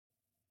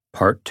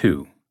Part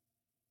 2.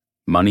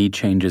 Money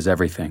Changes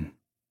Everything.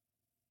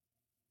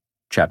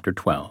 Chapter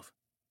 12.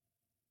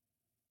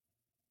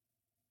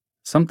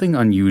 Something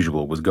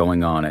unusual was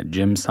going on at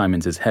Jim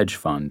Simons' hedge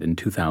fund in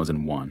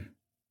 2001.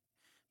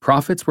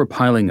 Profits were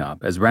piling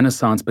up as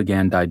Renaissance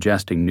began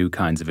digesting new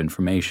kinds of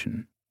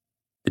information.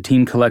 The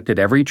team collected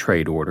every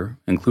trade order,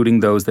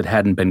 including those that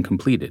hadn't been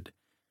completed,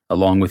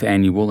 along with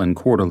annual and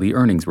quarterly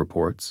earnings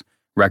reports,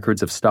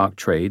 records of stock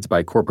trades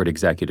by corporate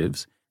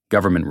executives,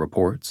 government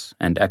reports,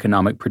 and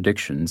economic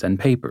predictions and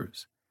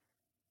papers.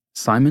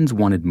 Simons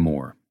wanted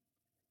more.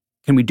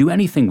 "Can we do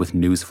anything with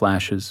news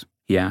flashes?"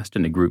 he asked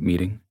in a group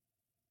meeting.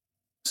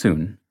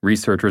 Soon,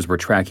 researchers were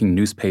tracking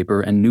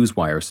newspaper and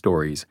newswire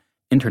stories,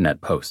 internet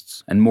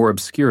posts, and more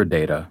obscure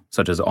data,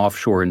 such as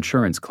offshore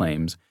insurance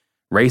claims,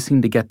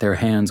 racing to get their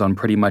hands on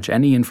pretty much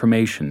any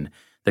information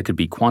that could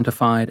be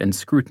quantified and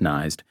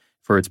scrutinized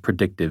for its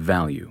predictive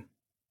value.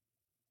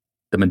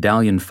 The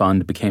Medallion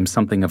fund became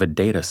something of a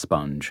data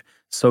sponge,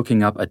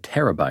 soaking up a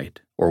terabyte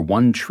or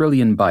 1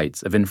 trillion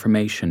bytes of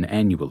information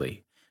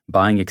annually,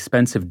 buying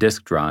expensive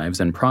disk drives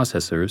and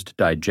processors to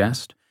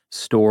digest,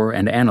 store,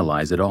 and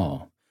analyze it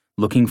all,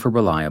 looking for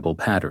reliable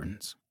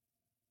patterns.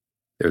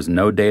 "There's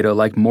no data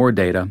like more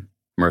data,"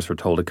 Mercer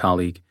told a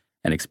colleague,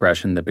 an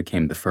expression that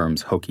became the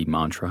firm's hokey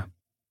mantra.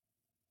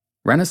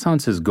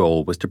 Renaissance's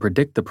goal was to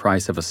predict the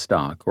price of a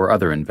stock or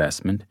other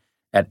investment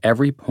at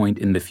every point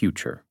in the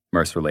future,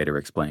 Mercer later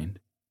explained.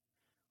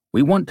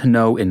 "We want to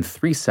know in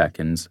 3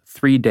 seconds,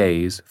 3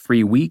 days,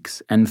 3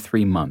 weeks, and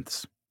 3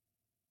 months."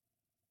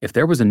 If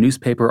there was a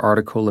newspaper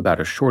article about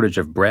a shortage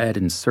of bread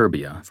in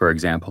Serbia, for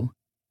example,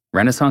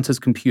 Renaissance's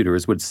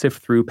computers would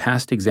sift through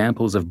past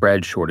examples of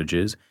bread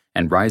shortages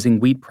and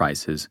rising wheat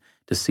prices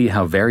to see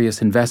how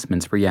various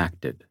investments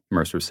reacted,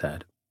 Mercer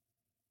said.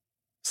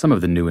 Some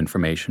of the new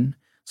information,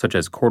 such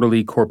as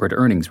quarterly corporate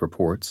earnings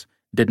reports,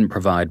 didn't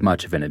provide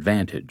much of an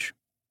advantage.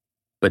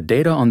 But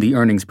data on the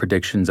earnings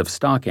predictions of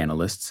stock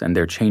analysts and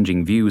their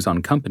changing views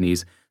on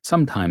companies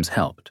sometimes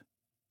helped.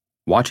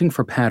 Watching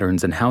for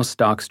patterns in how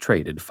stocks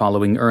traded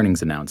following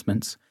earnings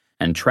announcements,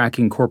 and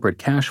tracking corporate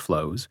cash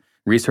flows,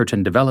 research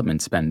and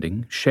development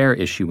spending, share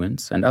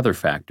issuance, and other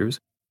factors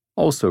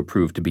also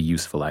proved to be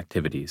useful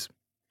activities.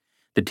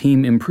 The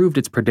team improved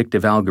its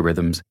predictive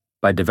algorithms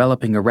by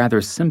developing a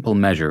rather simple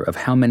measure of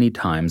how many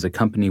times a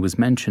company was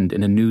mentioned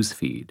in a news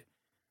feed,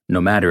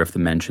 no matter if the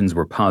mentions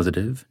were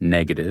positive,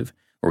 negative,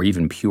 or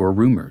even pure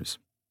rumors.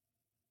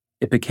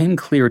 It became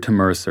clear to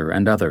Mercer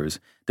and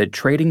others that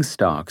trading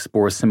stocks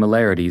bore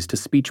similarities to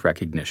speech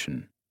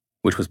recognition,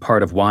 which was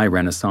part of why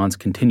Renaissance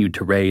continued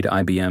to raid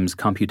IBM's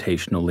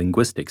computational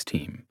linguistics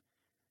team.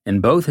 In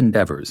both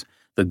endeavors,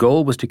 the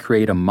goal was to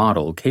create a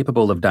model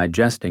capable of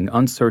digesting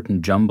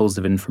uncertain jumbles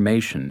of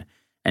information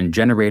and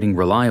generating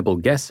reliable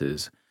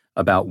guesses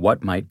about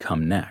what might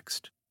come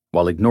next,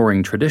 while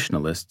ignoring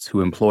traditionalists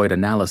who employed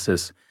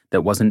analysis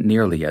that wasn't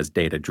nearly as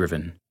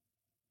data-driven.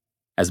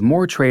 As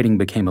more trading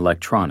became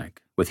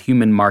electronic, with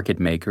human market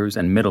makers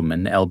and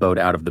middlemen elbowed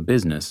out of the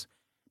business,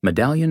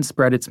 Medallion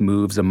spread its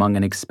moves among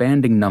an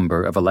expanding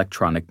number of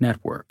electronic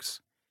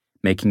networks,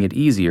 making it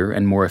easier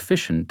and more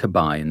efficient to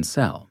buy and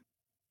sell.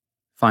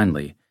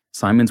 Finally,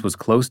 Simons was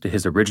close to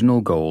his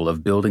original goal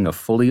of building a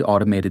fully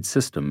automated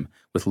system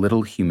with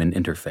little human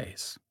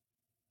interface.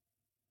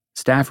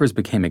 Staffers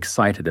became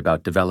excited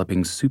about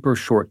developing super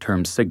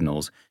short-term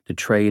signals to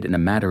trade in a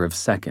matter of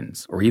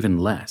seconds or even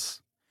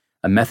less,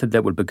 a method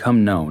that would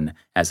become known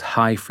as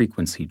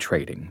high-frequency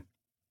trading.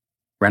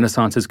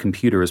 Renaissance's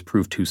computers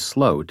proved too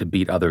slow to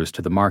beat others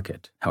to the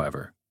market,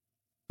 however.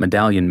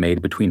 Medallion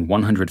made between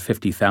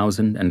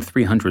 150,000 and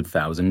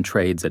 300,000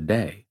 trades a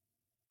day,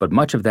 but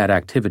much of that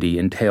activity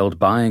entailed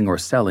buying or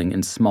selling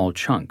in small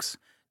chunks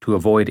to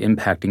avoid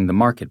impacting the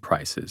market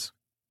prices,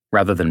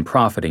 rather than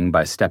profiting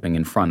by stepping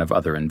in front of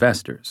other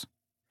investors.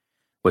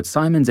 What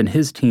Simons and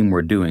his team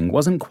were doing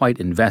wasn't quite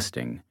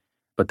investing,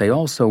 but they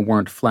also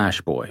weren't flash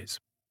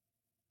boys.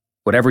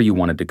 Whatever you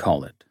wanted to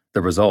call it,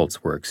 the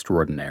results were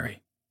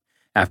extraordinary.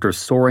 After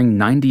soaring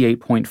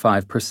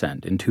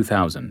 98.5% in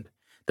 2000,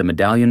 the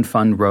Medallion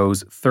Fund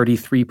rose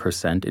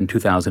 33% in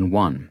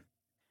 2001.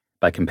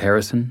 By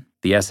comparison,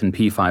 the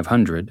S&P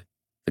 500,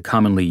 the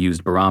commonly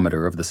used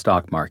barometer of the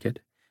stock market,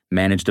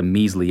 managed a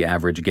measly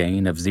average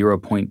gain of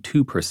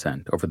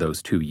 0.2% over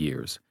those 2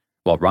 years,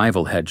 while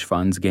rival hedge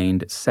funds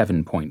gained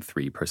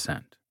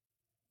 7.3%.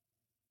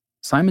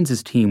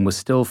 Simons' team was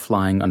still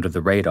flying under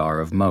the radar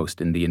of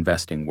most in the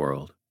investing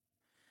world.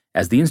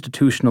 As the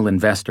Institutional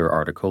Investor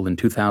article in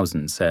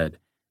 2000 said,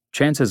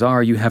 "Chances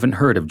are you haven't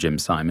heard of Jim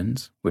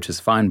Simons, which is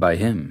fine by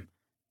him.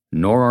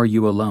 Nor are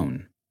you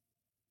alone."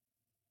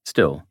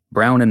 Still,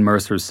 Brown and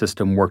Mercer's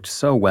system worked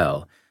so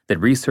well that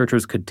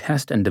researchers could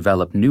test and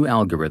develop new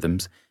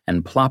algorithms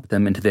and plop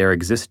them into their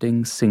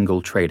existing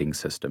single trading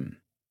system.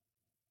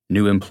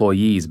 New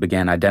employees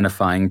began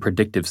identifying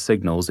predictive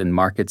signals in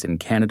markets in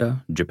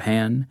Canada,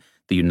 Japan,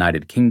 the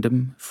United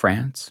Kingdom,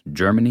 France,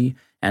 Germany,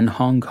 and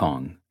Hong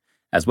Kong,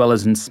 as well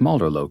as in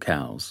smaller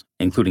locales,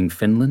 including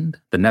Finland,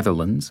 the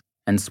Netherlands,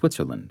 and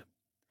Switzerland.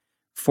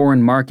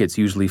 Foreign markets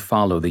usually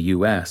follow the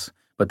U.S.,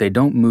 but they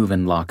don't move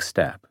in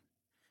lockstep.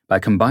 By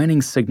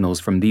combining signals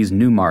from these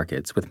new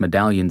markets with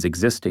Medallion's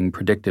existing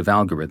predictive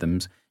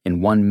algorithms in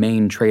one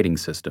main trading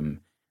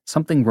system,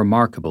 something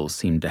remarkable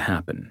seemed to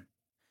happen.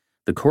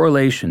 The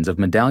correlations of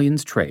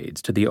Medallion's trades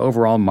to the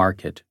overall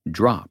market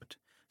dropped,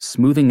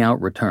 smoothing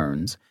out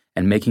returns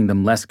and making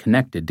them less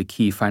connected to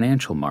key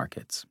financial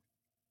markets.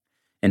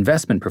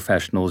 Investment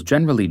professionals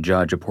generally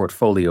judge a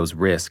portfolio's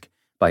risk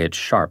by its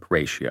Sharpe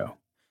ratio,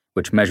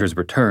 which measures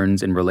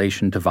returns in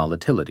relation to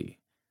volatility.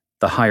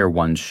 The higher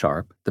one's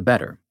Sharpe, the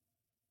better.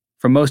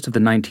 For most of the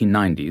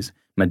 1990s,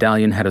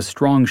 Medallion had a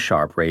strong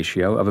Sharpe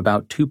ratio of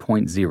about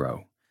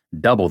 2.0,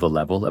 double the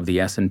level of the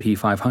S&P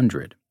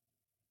 500.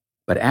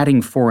 But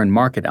adding foreign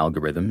market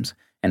algorithms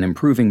and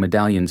improving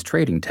Medallion's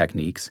trading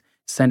techniques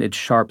sent its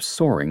Sharpe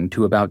soaring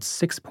to about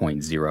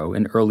 6.0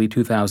 in early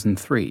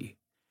 2003,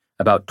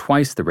 about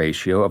twice the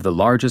ratio of the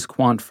largest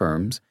quant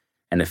firms,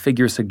 and a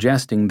figure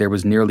suggesting there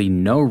was nearly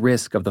no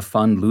risk of the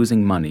fund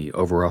losing money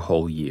over a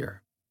whole year.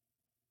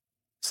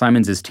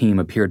 Simons's team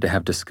appeared to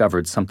have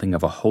discovered something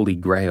of a holy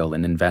grail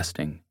in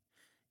investing: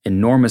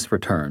 enormous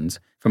returns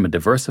from a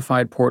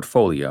diversified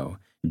portfolio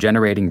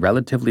generating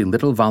relatively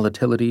little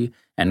volatility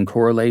and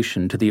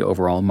correlation to the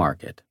overall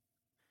market.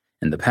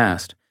 In the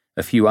past,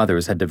 a few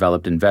others had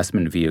developed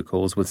investment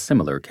vehicles with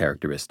similar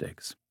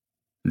characteristics.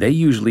 They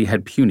usually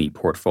had puny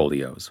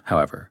portfolios,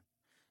 however.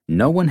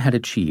 No one had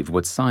achieved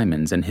what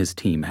Simons and his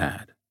team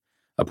had: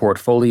 a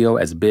portfolio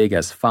as big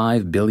as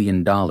 $5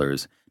 billion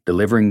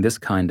delivering this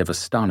kind of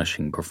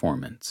astonishing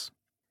performance.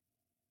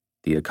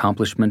 The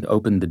accomplishment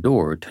opened the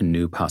door to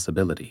new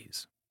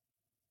possibilities.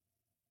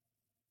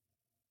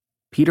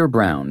 Peter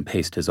Brown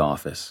paced his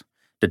office,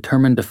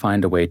 determined to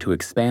find a way to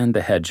expand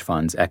the hedge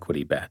fund's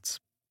equity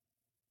bets.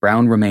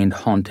 Brown remained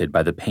haunted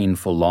by the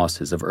painful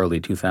losses of early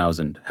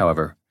 2000,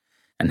 however,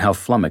 and how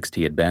flummoxed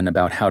he had been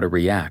about how to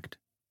react.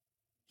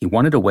 He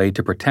wanted a way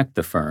to protect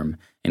the firm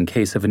in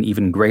case of an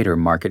even greater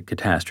market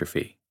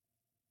catastrophe.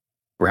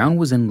 Brown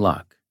was in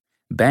luck.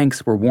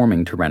 Banks were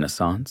warming to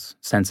Renaissance,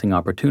 sensing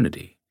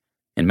opportunity.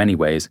 In many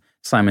ways,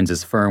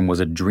 Simons's firm was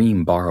a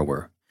dream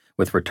borrower,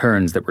 with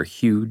returns that were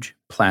huge,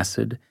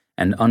 placid,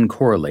 and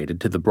uncorrelated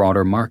to the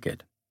broader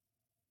market.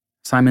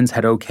 Simons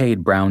had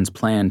okayed Brown's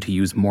plan to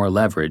use more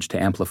leverage to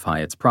amplify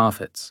its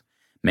profits,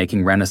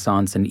 making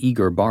Renaissance an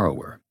eager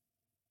borrower.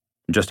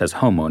 Just as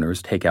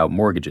homeowners take out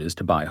mortgages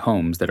to buy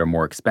homes that are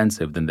more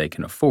expensive than they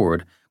can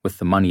afford with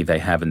the money they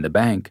have in the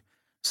bank,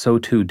 so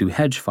too do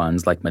hedge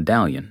funds like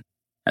Medallion.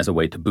 As a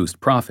way to boost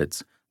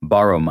profits,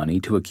 borrow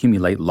money to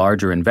accumulate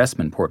larger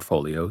investment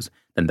portfolios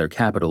than their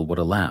capital would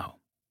allow.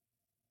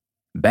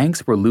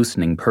 Banks were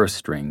loosening purse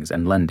strings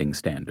and lending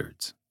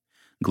standards.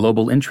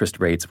 Global interest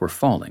rates were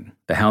falling,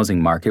 the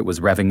housing market was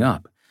revving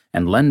up,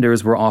 and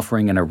lenders were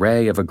offering an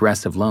array of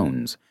aggressive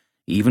loans,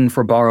 even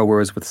for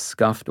borrowers with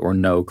scuffed or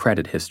no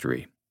credit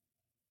history.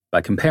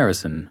 By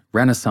comparison,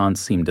 Renaissance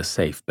seemed a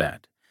safe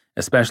bet,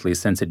 especially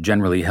since it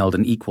generally held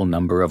an equal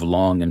number of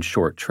long and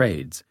short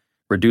trades,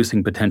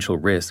 reducing potential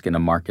risk in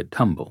a market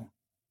tumble.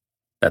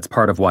 That's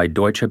part of why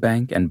Deutsche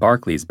Bank and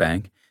Barclays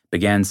Bank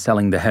began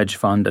selling the hedge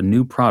fund a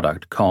new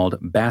product called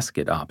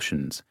basket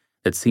options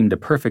that seemed a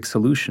perfect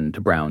solution to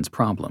Brown's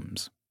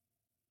problems.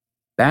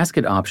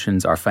 Basket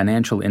options are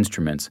financial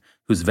instruments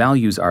whose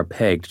values are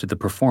pegged to the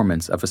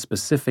performance of a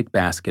specific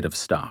basket of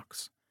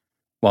stocks.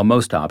 While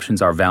most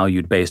options are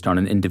valued based on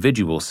an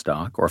individual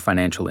stock or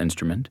financial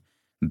instrument,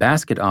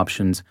 basket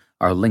options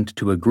are linked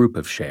to a group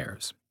of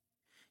shares.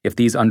 If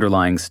these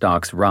underlying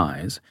stocks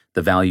rise,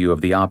 the value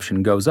of the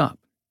option goes up.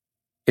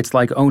 It's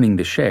like owning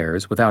the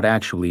shares without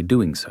actually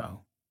doing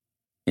so.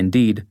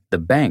 Indeed, the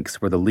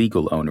banks were the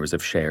legal owners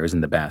of shares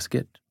in the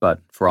basket, but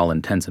for all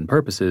intents and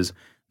purposes,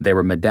 they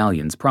were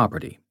Medallion's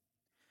property.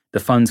 The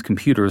fund's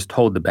computers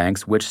told the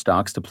banks which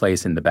stocks to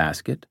place in the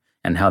basket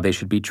and how they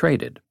should be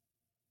traded.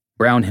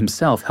 Brown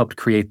himself helped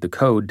create the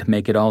code to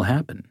make it all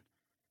happen.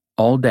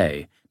 All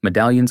day,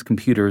 Medallion's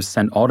computers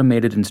sent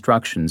automated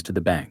instructions to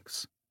the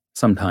banks,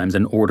 sometimes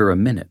an order a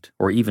minute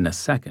or even a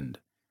second.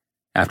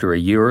 After a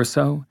year or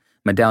so,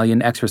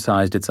 Medallion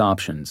exercised its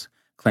options,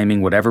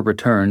 claiming whatever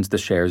returns the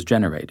shares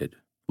generated,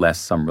 less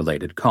some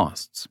related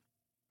costs.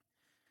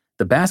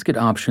 The basket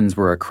options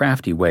were a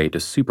crafty way to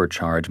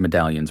supercharge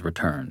Medallion's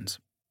returns.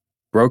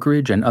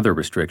 Brokerage and other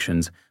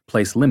restrictions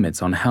place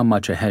limits on how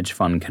much a hedge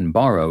fund can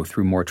borrow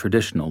through more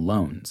traditional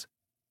loans,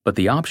 but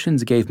the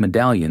options gave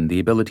Medallion the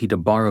ability to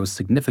borrow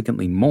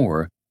significantly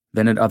more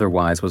than it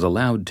otherwise was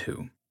allowed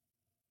to.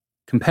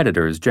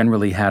 Competitors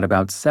generally had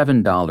about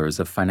 $7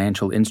 of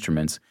financial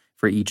instruments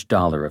for each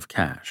dollar of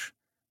cash.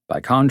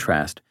 By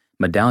contrast,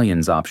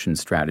 Medallion's option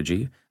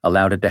strategy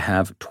allowed it to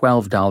have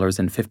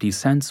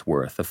 $12.50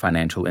 worth of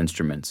financial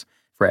instruments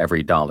for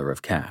every dollar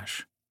of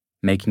cash,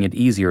 making it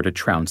easier to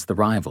trounce the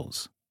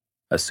rivals,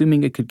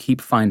 assuming it could keep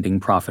finding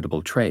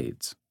profitable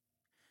trades.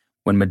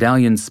 When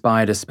Medallion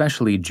spied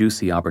especially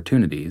juicy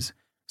opportunities,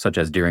 such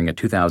as during a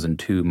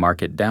 2002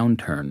 market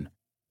downturn,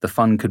 the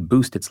fund could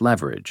boost its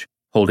leverage,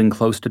 holding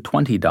close to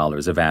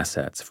 $20 of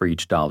assets for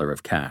each dollar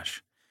of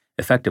cash,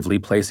 effectively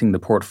placing the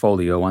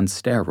portfolio on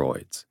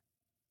steroids.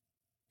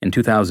 In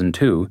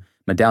 2002,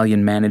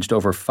 Medallion managed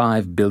over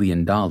 $5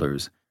 billion,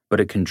 but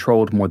it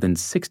controlled more than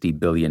 $60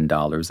 billion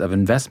of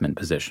investment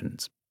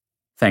positions,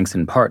 thanks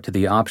in part to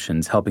the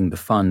options helping the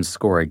funds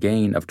score a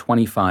gain of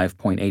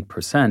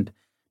 25.8%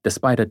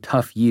 despite a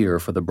tough year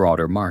for the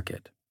broader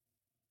market.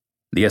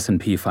 The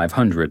S&P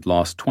 500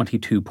 lost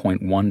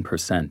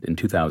 22.1% in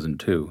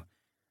 2002,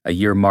 a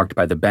year marked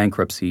by the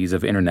bankruptcies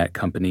of internet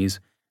companies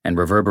and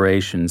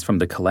reverberations from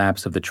the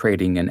collapse of the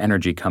trading and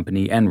energy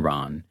company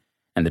Enron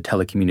and the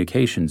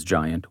telecommunications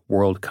giant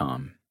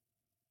WorldCom.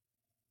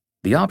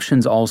 The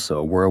options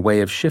also were a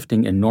way of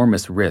shifting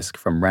enormous risk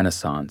from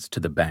Renaissance to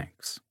the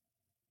banks.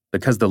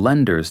 Because the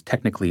lenders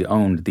technically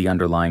owned the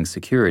underlying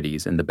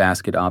securities in the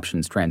basket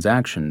options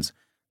transactions,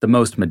 the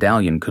most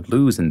Medallion could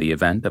lose in the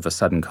event of a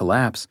sudden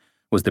collapse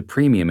was the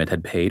premium it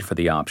had paid for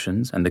the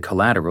options and the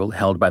collateral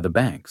held by the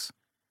banks.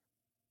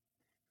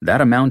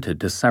 That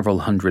amounted to several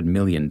 $100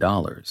 million.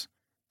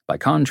 By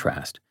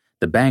contrast,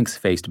 the banks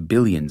faced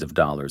billions of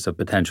dollars of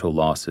potential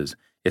losses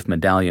if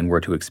Medallion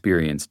were to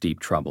experience deep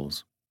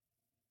troubles.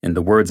 In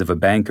the words of a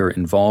banker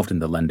involved in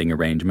the lending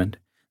arrangement,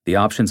 the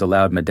options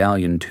allowed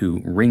Medallion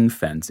to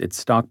ring-fence its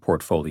stock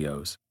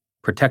portfolios,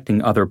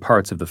 protecting other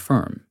parts of the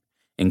firm,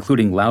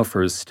 including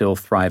Laufer's still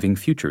thriving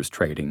futures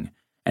trading,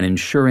 and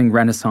ensuring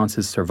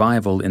Renaissance's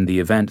survival in the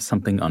event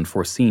something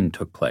unforeseen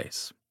took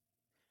place.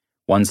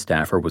 One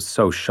staffer was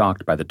so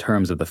shocked by the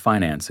terms of the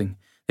financing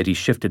that he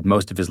shifted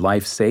most of his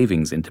life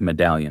savings into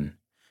Medallion,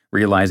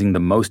 realizing the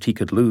most he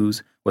could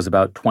lose was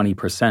about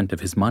 20% of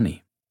his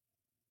money.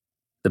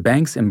 The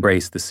banks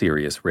embraced the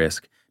serious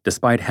risk,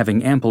 despite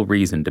having ample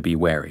reason to be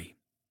wary.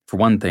 For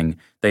one thing,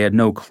 they had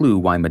no clue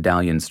why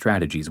Medallion's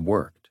strategies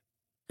worked,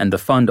 and the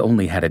fund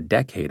only had a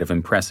decade of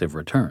impressive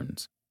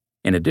returns.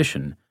 In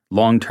addition,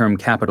 long-term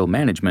capital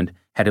management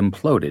had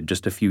imploded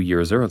just a few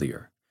years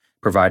earlier,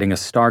 providing a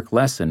stark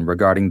lesson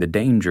regarding the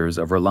dangers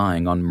of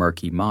relying on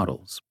murky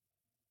models.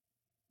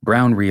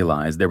 Brown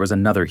realized there was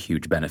another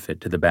huge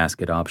benefit to the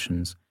basket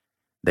options.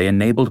 They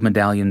enabled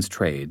Medallion's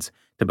trades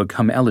to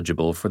become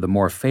eligible for the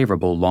more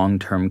favorable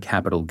long-term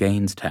capital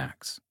gains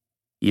tax,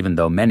 even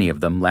though many of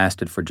them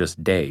lasted for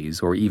just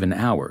days or even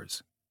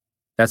hours.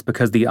 That's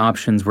because the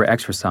options were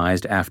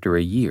exercised after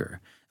a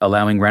year,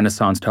 allowing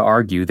Renaissance to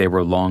argue they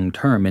were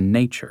long-term in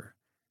nature.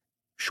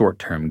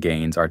 Short-term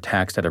gains are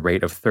taxed at a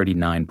rate of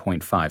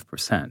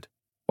 39.5%,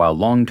 while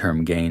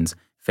long-term gains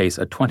face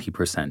a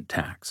 20%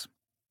 tax.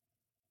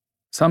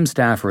 Some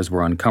staffers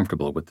were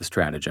uncomfortable with the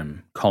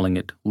stratagem, calling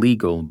it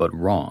legal but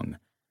wrong,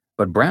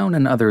 but Brown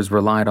and others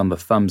relied on the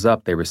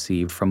thumbs-up they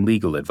received from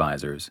legal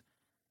advisors.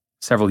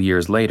 Several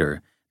years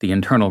later, the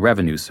Internal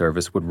Revenue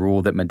Service would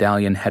rule that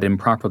Medallion had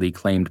improperly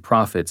claimed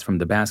profits from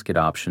the basket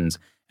options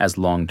as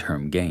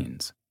long-term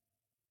gains.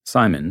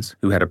 Simons,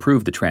 who had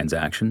approved the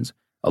transactions,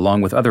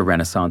 along with other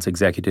Renaissance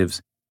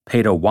executives,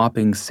 paid a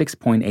whopping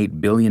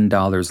 $6.8 billion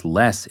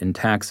less in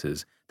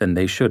taxes than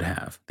they should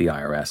have, the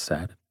IRS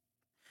said.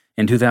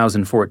 In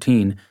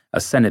 2014,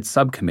 a Senate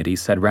subcommittee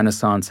said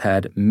Renaissance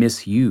had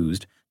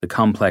misused the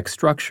complex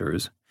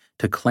structures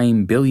to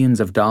claim billions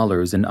of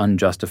dollars in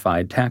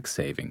unjustified tax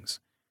savings.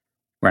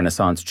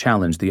 Renaissance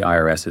challenged the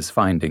IRS's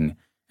finding,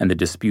 and the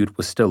dispute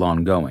was still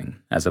ongoing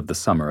as of the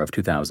summer of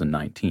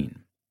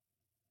 2019.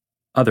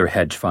 Other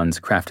hedge funds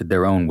crafted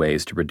their own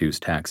ways to reduce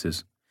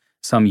taxes,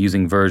 some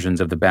using versions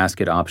of the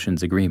basket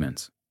options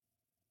agreements.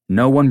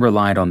 No one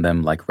relied on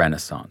them like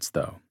Renaissance,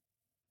 though.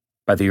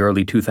 By the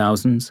early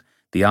 2000s,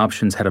 the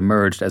options had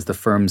emerged as the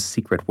firm's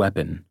secret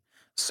weapon,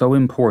 so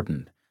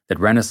important that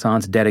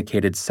Renaissance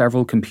dedicated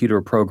several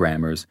computer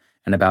programmers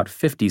and about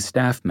 50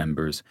 staff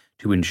members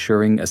to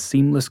ensuring a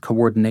seamless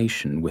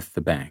coordination with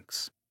the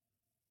banks.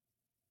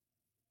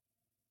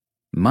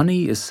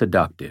 Money is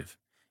seductive,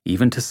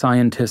 even to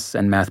scientists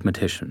and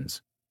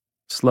mathematicians.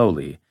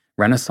 Slowly,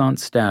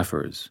 Renaissance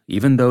staffers,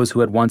 even those who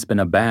had once been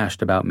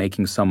abashed about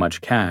making so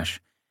much cash,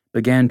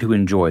 began to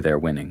enjoy their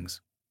winnings.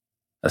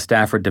 A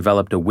staffer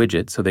developed a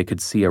widget so they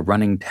could see a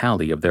running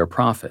tally of their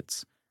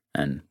profits,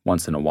 and,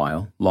 once in a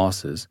while,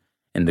 losses,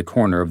 in the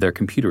corner of their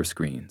computer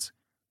screens.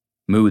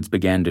 Moods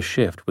began to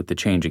shift with the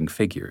changing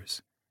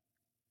figures.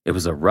 It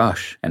was a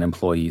rush, an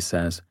employee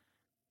says,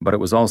 but it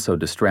was also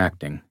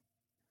distracting.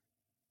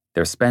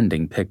 Their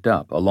spending picked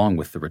up along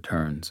with the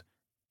returns.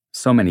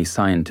 So many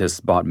scientists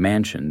bought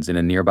mansions in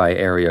a nearby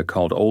area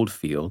called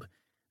Oldfield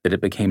that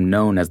it became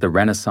known as the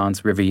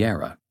Renaissance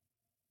Riviera.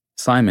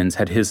 Simons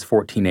had his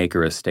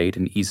 14-acre estate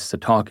in East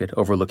Setauket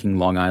overlooking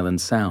Long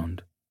Island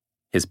Sound,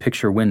 his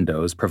picture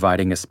windows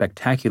providing a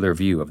spectacular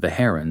view of the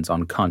herons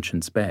on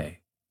Conscience Bay.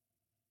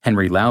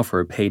 Henry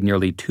Laufer paid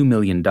nearly $2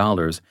 million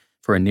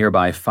for a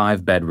nearby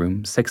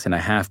 5-bedroom,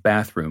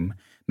 6.5-bathroom,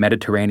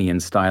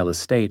 Mediterranean-style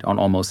estate on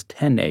almost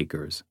 10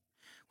 acres,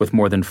 with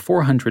more than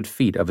 400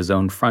 feet of his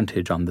own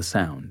frontage on the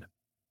Sound.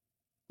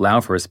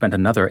 Laufer spent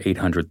another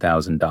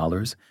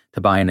 $800,000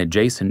 to buy an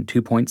adjacent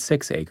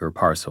 2.6-acre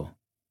parcel,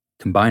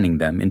 combining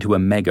them into a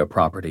mega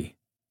property.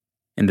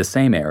 In the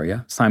same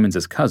area,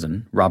 Simons's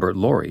cousin, Robert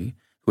Laurie,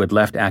 who had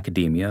left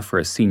academia for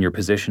a senior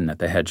position at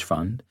the hedge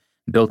fund,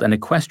 built an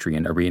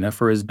equestrian arena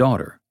for his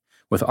daughter,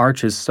 With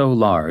arches so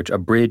large, a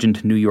bridge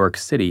into New York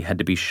City had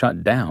to be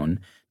shut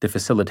down to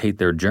facilitate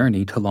their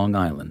journey to Long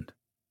Island.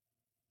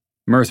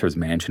 Mercer's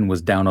mansion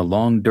was down a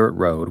long dirt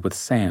road with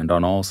sand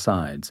on all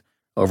sides,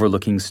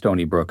 overlooking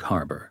Stony Brook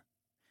Harbor.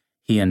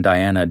 He and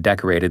Diana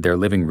decorated their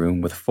living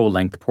room with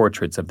full-length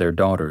portraits of their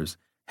daughters,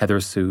 Heather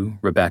Sue,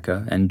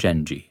 Rebecca, and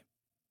Genji.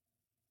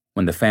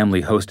 When the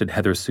family hosted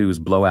Heather Sue's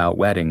blowout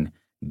wedding,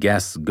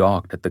 guests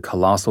gawked at the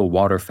colossal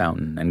water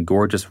fountain and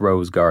gorgeous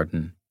rose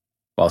garden,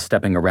 while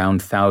stepping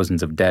around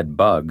thousands of dead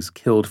bugs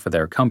killed for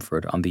their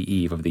comfort on the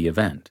eve of the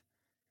event.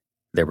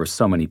 There were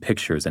so many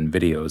pictures and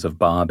videos of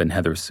Bob and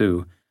Heather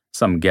Sue,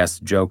 some guests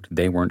joked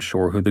they weren't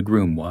sure who the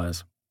groom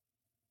was.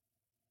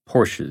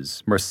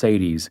 Porsches,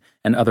 Mercedes,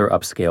 and other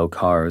upscale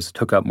cars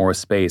took up more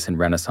space in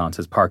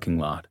Renaissance's parking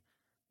lot,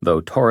 though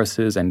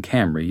Tauruses and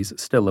Camrys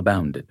still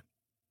abounded.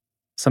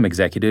 Some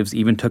executives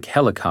even took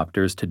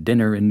helicopters to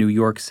dinner in New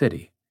York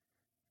City.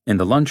 In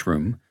the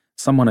lunchroom,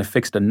 someone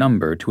affixed a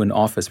number to an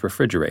office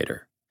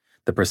refrigerator,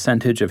 the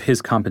percentage of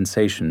his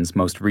compensation's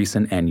most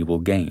recent annual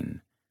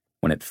gain.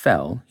 When it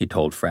fell, he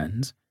told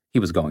friends, he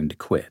was going to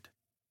quit.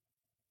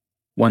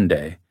 One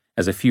day,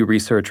 as a few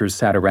researchers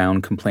sat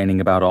around complaining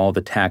about all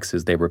the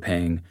taxes they were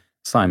paying,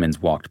 Simons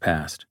walked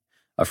past,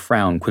 a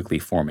frown quickly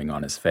forming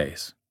on his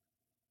face.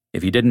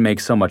 "If you didn't make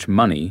so much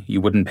money,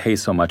 you wouldn't pay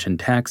so much in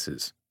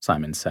taxes,"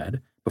 Simons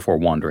said, before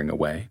wandering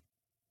away.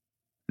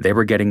 They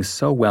were getting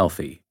so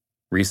wealthy,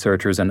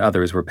 researchers and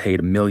others were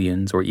paid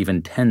millions or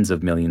even tens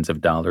of millions of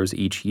dollars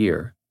each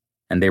year,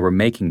 and they were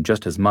making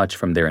just as much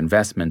from their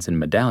investments in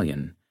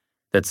Medallion,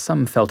 that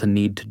some felt a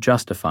need to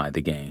justify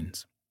the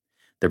gains.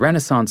 The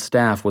Renaissance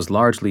staff was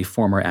largely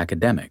former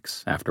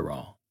academics, after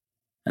all,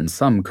 and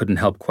some couldn't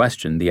help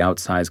question the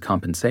outsized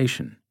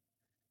compensation.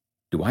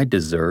 Do I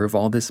deserve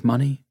all this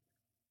money?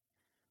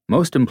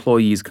 Most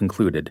employees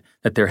concluded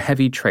that their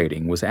heavy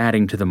trading was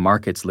adding to the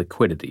market's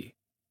liquidity,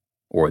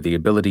 or the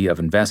ability of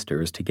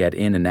investors to get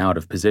in and out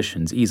of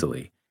positions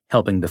easily,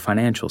 helping the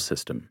financial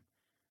system,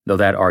 though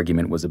that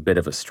argument was a bit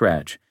of a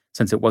stretch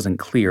since it wasn't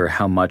clear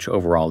how much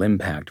overall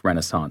impact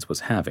Renaissance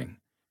was having.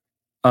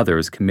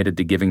 Others committed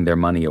to giving their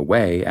money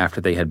away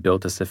after they had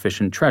built a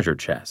sufficient treasure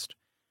chest,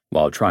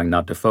 while trying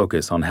not to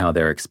focus on how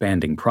their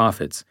expanding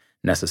profits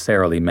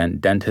necessarily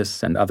meant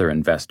dentists and other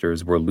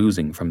investors were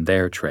losing from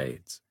their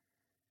trades.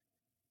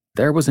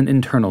 There was an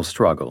internal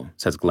struggle,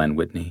 says Glenn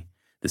Whitney,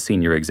 the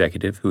senior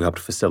executive who helped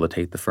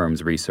facilitate the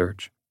firm's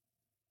research.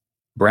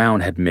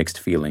 Brown had mixed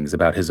feelings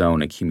about his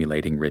own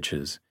accumulating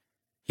riches.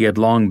 He had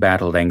long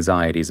battled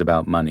anxieties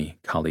about money,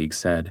 colleagues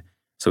said,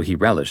 so he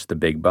relished the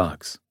big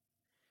bucks.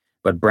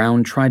 But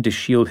Brown tried to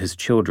shield his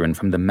children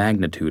from the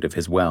magnitude of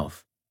his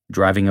wealth,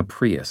 driving a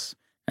Prius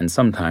and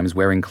sometimes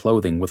wearing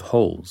clothing with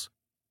holes.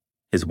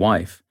 His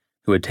wife,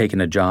 who had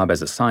taken a job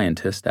as a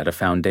scientist at a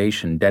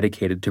foundation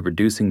dedicated to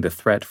reducing the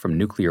threat from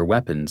nuclear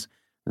weapons,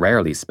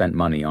 rarely spent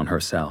money on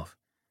herself.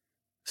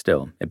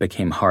 Still, it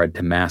became hard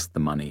to mask the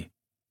money.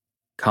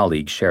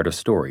 Colleagues shared a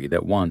story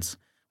that once,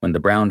 when the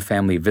Brown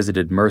family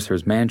visited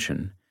Mercer's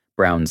mansion,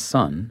 Brown's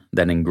son,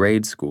 then in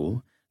grade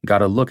school,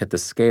 got a look at the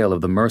scale of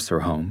the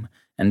Mercer home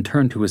and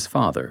turned to his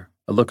father,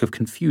 a look of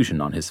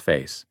confusion on his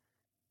face.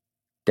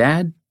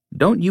 "Dad,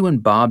 don't you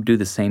and Bob do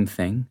the same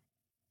thing?"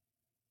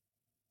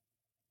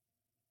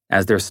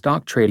 As their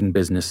stock trading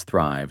business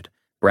thrived,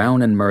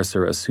 Brown and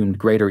Mercer assumed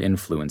greater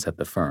influence at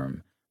the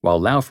firm, while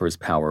Laufer's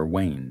power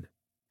waned.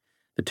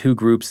 The two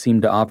groups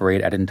seemed to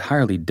operate at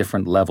entirely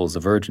different levels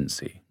of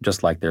urgency,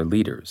 just like their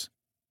leaders.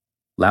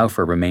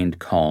 Laufer remained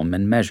calm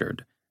and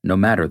measured, no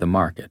matter the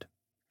market.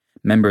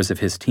 Members of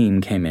his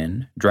team came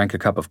in, drank a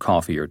cup of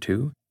coffee or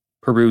two,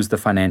 perused the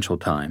Financial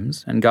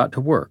Times, and got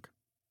to work.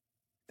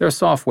 Their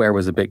software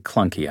was a bit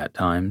clunky at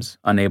times,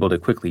 unable to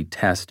quickly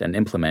test and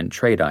implement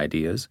trade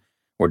ideas,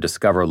 or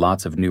discover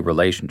lots of new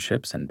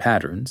relationships and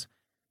patterns,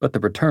 but the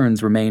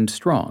returns remained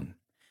strong,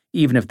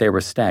 even if they were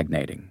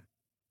stagnating.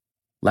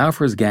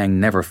 Laufer's gang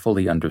never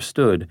fully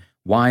understood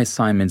why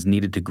Simons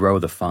needed to grow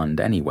the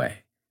fund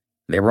anyway.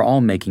 They were all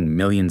making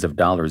millions of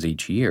dollars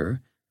each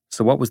year,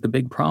 so what was the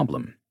big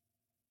problem?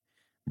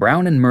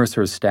 Brown and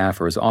Mercer's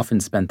staffers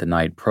often spent the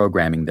night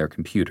programming their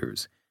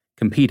computers,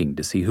 competing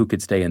to see who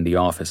could stay in the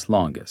office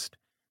longest,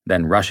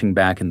 then rushing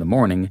back in the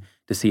morning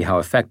to see how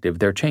effective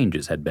their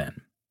changes had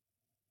been.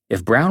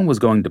 If Brown was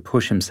going to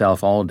push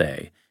himself all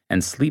day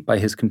and sleep by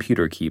his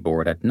computer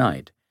keyboard at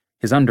night,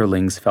 his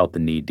underlings felt the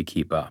need to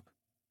keep up.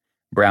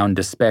 Brown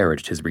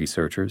disparaged his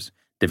researchers,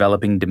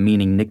 developing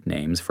demeaning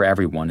nicknames for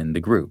everyone in the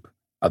group,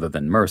 other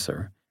than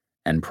Mercer,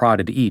 and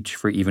prodded each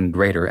for even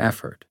greater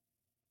effort.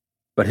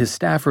 But his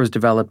staffers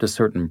developed a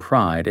certain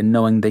pride in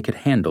knowing they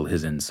could handle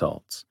his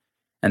insults,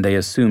 and they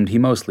assumed he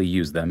mostly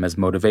used them as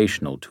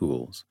motivational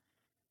tools.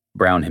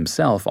 Brown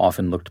himself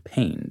often looked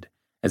pained,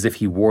 as if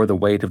he wore the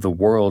weight of the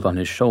world on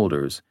his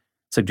shoulders,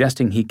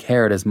 suggesting he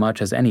cared as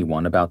much as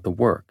anyone about the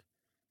work.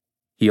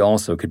 He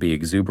also could be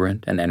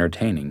exuberant and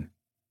entertaining.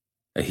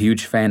 A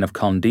huge fan of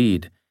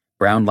Candide,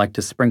 Brown liked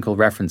to sprinkle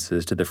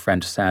references to the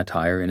French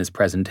satire in his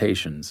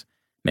presentations,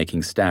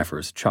 making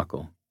staffers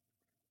chuckle.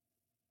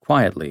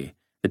 Quietly,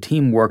 The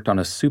team worked on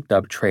a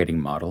souped-up trading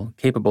model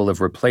capable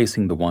of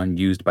replacing the one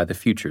used by the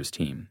futures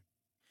team.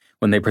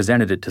 When they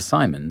presented it to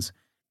Simons,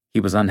 he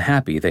was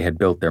unhappy they had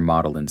built their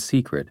model in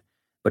secret,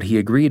 but he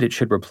agreed it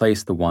should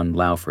replace the one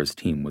Laufer's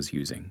team was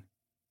using.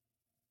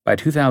 By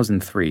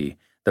 2003,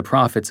 the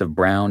profits of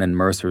Brown and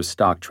Mercer's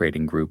stock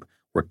trading group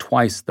were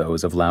twice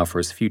those of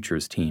Laufer's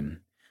futures team,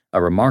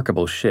 a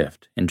remarkable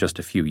shift in just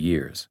a few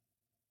years.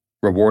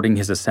 Rewarding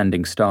his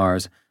ascending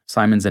stars,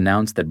 Simons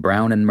announced that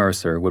Brown and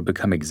Mercer would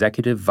become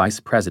executive vice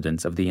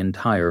presidents of the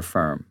entire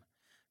firm,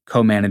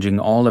 co-managing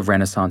all of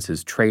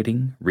Renaissance's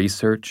trading,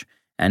 research,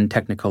 and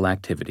technical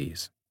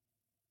activities.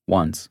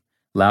 Once,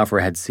 Laufer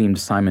had seemed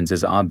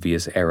Simons's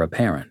obvious heir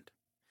apparent.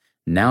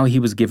 Now he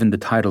was given the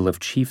title of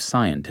chief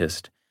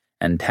scientist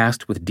and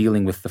tasked with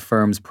dealing with the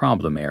firm's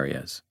problem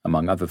areas,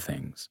 among other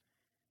things.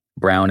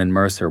 Brown and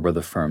Mercer were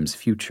the firm's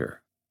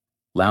future.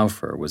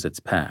 Laufer was its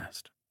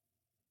past.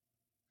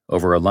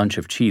 Over a lunch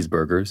of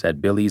cheeseburgers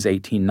at Billy's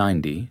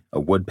 1890, a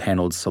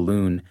wood-paneled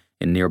saloon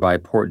in nearby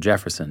Port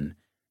Jefferson,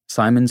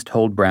 Simons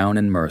told Brown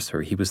and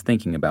Mercer he was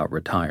thinking about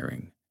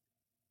retiring.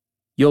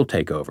 "You'll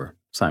take over,"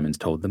 Simons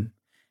told them,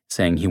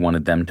 saying he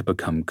wanted them to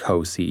become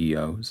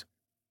co-CEOs.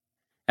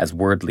 As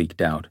word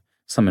leaked out,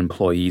 some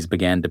employees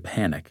began to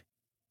panic.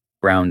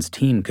 Brown's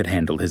team could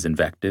handle his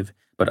invective,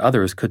 but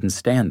others couldn't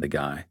stand the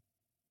guy.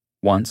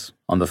 Once,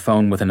 on the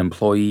phone with an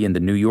employee in the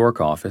New York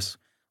office,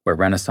 where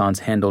Renaissance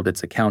handled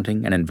its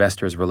accounting and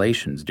investors'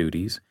 relations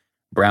duties,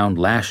 Brown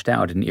lashed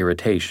out in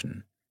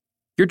irritation.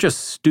 "You're just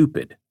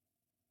stupid."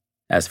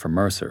 As for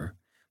Mercer,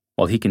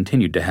 while he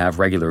continued to have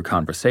regular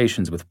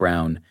conversations with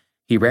Brown,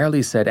 he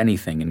rarely said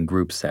anything in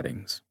group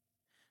settings.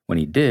 When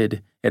he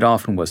did, it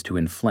often was to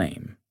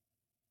inflame.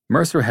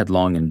 Mercer had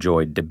long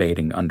enjoyed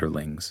debating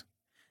underlings.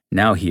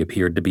 Now he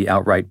appeared to be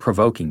outright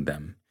provoking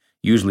them,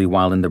 usually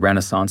while in the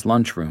Renaissance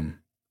lunchroom.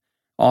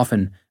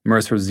 Often,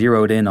 Mercer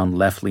zeroed in on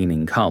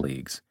left-leaning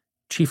colleagues,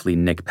 chiefly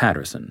Nick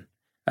Patterson,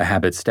 a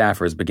habit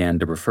staffers began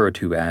to refer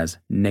to as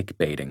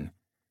Nick-baiting.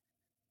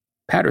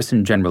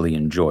 Patterson generally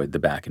enjoyed the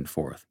back and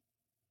forth.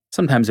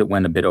 Sometimes it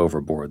went a bit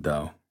overboard,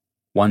 though.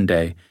 One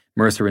day,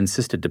 Mercer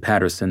insisted to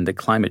Patterson that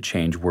climate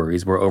change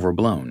worries were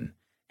overblown,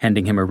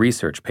 handing him a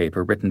research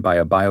paper written by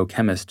a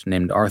biochemist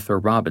named Arthur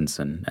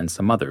Robinson and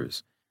some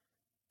others.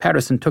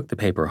 Patterson took the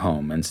paper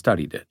home and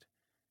studied it.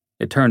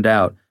 It turned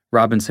out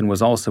Robinson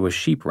was also a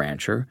sheep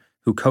rancher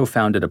who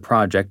co-founded a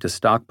project to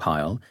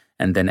stockpile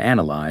and then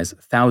analyze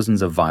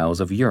thousands of vials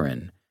of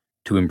urine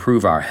to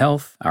improve our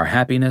health, our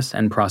happiness,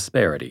 and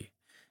prosperity,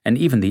 and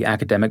even the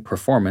academic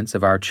performance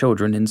of our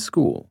children in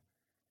school.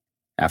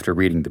 After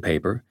reading the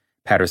paper,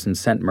 Patterson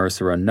sent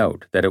Mercer a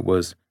note that it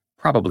was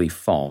probably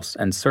false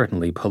and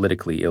certainly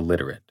politically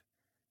illiterate.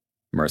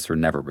 Mercer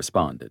never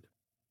responded.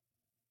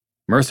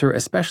 Mercer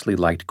especially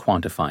liked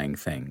quantifying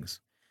things,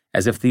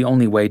 as if the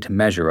only way to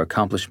measure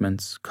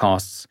accomplishments,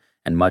 costs,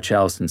 and much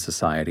else in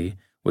society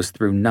was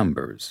through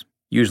numbers,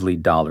 usually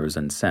dollars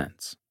and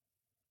cents.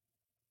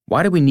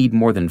 "Why do we need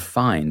more than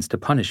fines to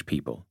punish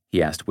people?"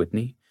 he asked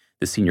Whitney,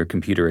 the senior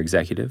computer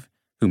executive,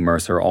 who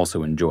Mercer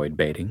also enjoyed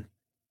baiting.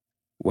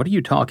 "What are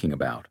you talking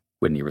about?"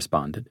 Whitney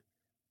responded.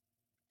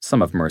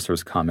 Some of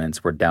Mercer's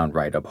comments were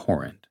downright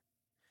abhorrent.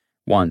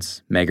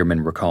 Once,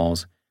 Magerman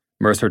recalls,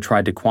 Mercer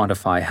tried to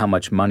quantify how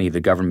much money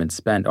the government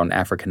spent on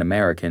African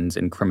Americans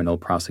in criminal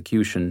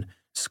prosecution,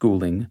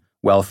 schooling,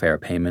 welfare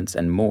payments,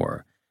 and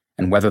more,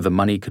 and whether the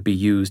money could be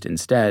used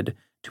instead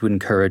to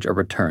encourage a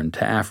return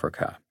to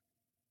Africa.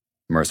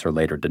 Mercer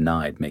later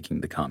denied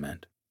making the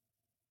comment.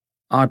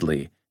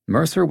 Oddly,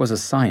 Mercer was a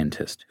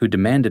scientist who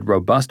demanded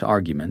robust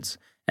arguments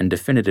and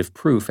definitive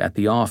proof at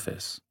the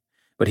office,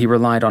 but he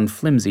relied on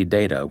flimsy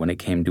data when it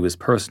came to his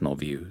personal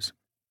views.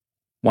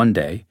 One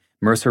day,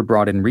 Mercer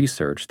brought in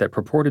research that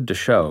purported to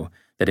show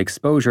that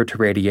exposure to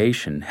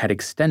radiation had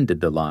extended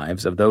the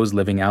lives of those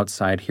living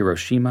outside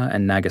Hiroshima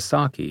and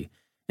Nagasaki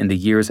in the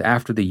years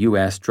after the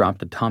U.S.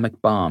 dropped atomic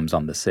bombs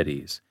on the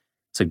cities,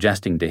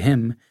 suggesting to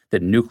him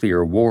that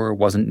nuclear war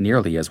wasn't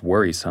nearly as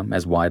worrisome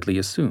as widely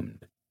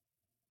assumed.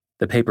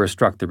 The paper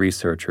struck the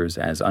researchers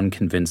as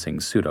unconvincing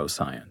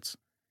pseudoscience.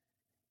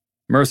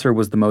 Mercer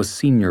was the most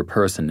senior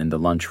person in the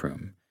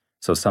lunchroom,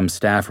 so some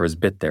staffers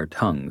bit their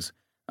tongues,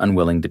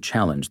 unwilling to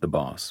challenge the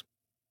boss.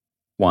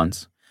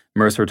 Once,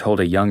 Mercer told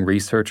a young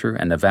researcher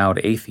and avowed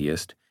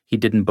atheist he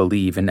didn't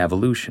believe in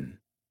evolution,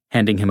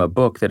 handing him a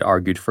book that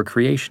argued for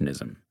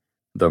creationism,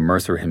 though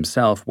Mercer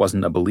himself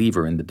wasn't a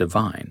believer in the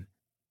divine.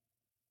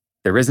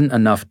 "There isn't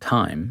enough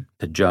time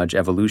to judge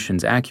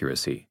evolution's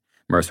accuracy,"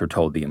 Mercer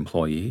told the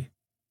employee.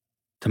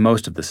 To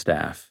most of the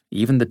staff,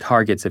 even the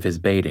targets of his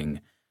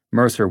baiting,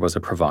 Mercer was a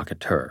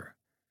provocateur,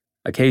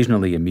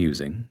 occasionally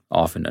amusing,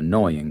 often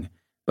annoying,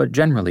 but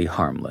generally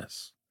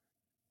harmless.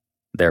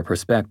 Their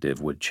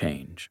perspective would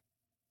change.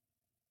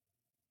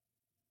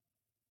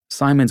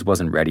 Simons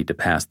wasn't ready to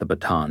pass the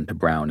baton to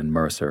Brown and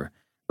Mercer,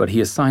 but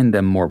he assigned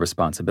them more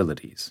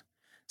responsibilities,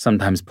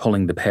 sometimes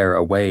pulling the pair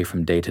away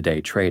from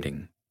day-to-day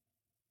trading.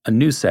 A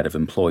new set of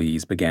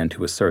employees began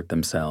to assert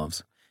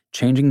themselves,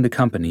 changing the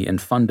company in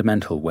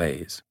fundamental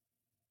ways.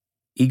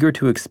 Eager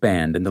to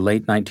expand in the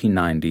late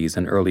 1990s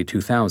and early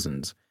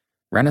 2000s,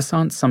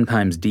 Renaissance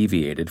sometimes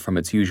deviated from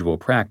its usual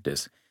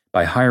practice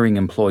by hiring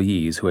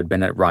employees who had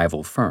been at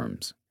rival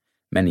firms,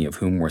 many of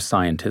whom were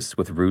scientists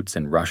with roots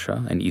in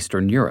Russia and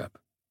Eastern Europe.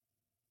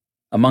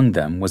 Among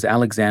them was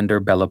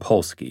Alexander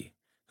Belopolsky,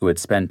 who had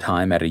spent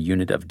time at a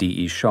unit of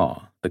D.E.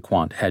 Shaw, the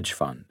quant hedge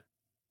fund.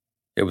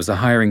 It was a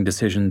hiring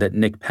decision that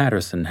Nick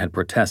Patterson had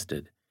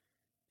protested.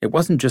 It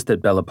wasn't just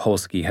that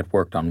Belopolsky had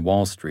worked on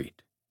Wall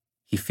Street.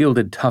 He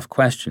fielded tough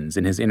questions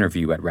in his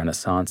interview at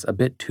Renaissance a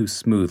bit too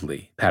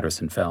smoothly,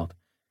 Patterson felt,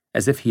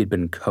 as if he had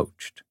been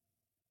coached.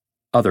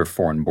 Other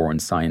foreign-born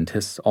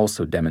scientists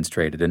also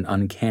demonstrated an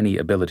uncanny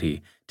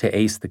ability to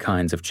ace the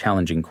kinds of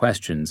challenging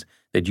questions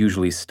that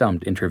usually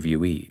stumped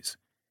interviewees.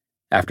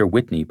 After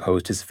Whitney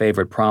posed his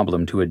favorite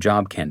problem to a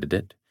job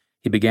candidate,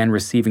 he began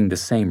receiving the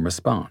same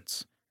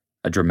response.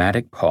 A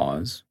dramatic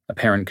pause,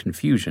 apparent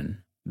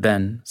confusion,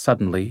 then,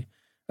 suddenly,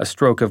 a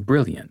stroke of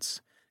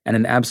brilliance, and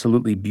an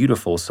absolutely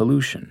beautiful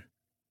solution.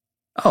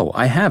 "Oh,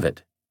 I have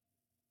it."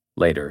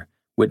 Later,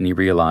 Whitney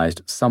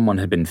realized someone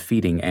had been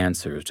feeding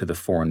answers to the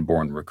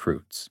foreign-born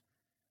recruits.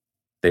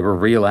 "They were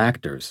real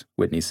actors,"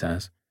 Whitney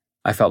says.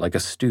 "I felt like a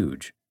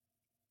stooge."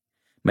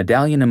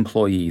 Medallion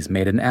employees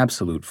made an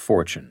absolute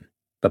fortune,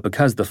 but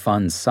because the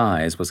fund's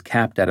size was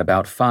capped at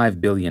about $5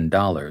 billion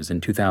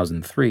in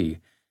 2003,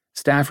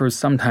 staffers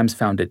sometimes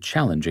found it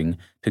challenging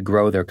to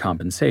grow their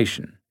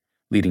compensation,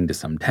 leading to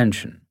some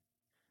tension.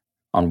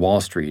 On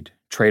Wall Street,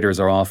 traders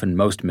are often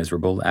most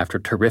miserable after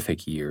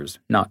terrific years,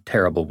 not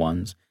terrible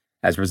ones,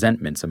 as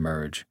resentments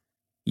emerge.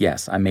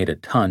 "Yes, I made a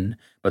ton,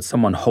 but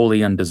someone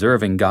wholly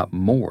undeserving got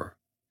more."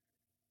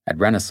 At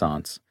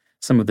Renaissance,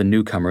 some of the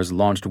newcomers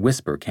launched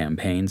whisper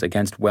campaigns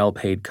against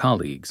well-paid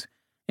colleagues,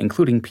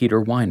 including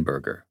Peter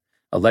Weinberger,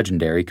 a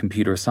legendary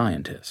computer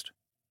scientist.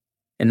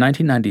 In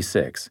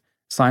 1996,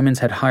 Simons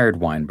had hired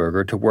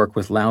Weinberger to work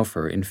with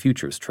Laufer in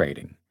futures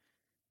trading.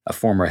 A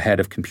former head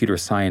of computer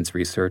science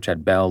research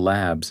at Bell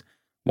Labs,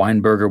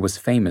 Weinberger was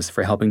famous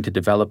for helping to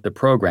develop the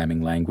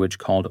programming language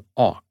called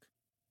awk.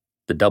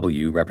 The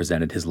W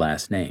represented his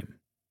last name.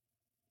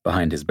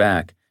 Behind his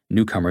back,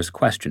 newcomers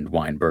questioned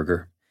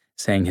Weinberger,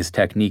 saying his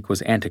technique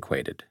was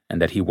antiquated and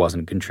that he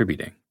wasn't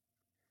contributing.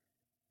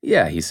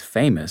 "Yeah, he's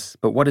famous,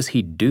 but what does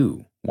he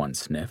do?" one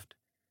sniffed.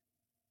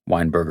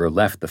 Weinberger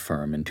left the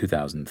firm in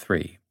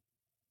 2003.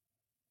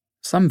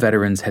 Some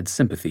veterans had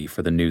sympathy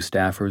for the new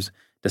staffers,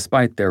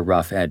 despite their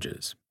rough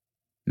edges.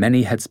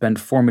 Many had spent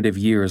formative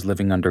years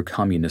living under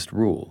communist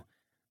rule,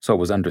 so it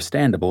was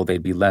understandable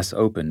they'd be less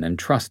open and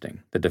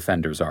trusting, the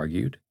defenders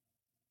argued.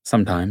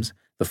 Sometimes,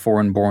 the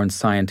foreign-born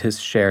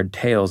scientists shared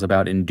tales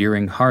about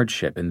enduring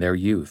hardship in their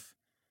youth,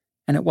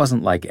 and it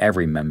wasn't like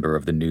every member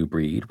of the new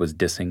breed was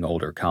dissing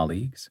older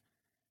colleagues.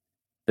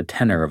 The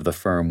tenor of the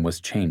firm was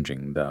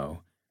changing,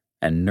 though,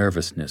 and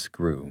nervousness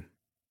grew.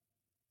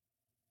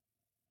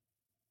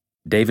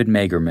 David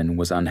Magerman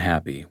was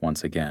unhappy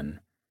once again.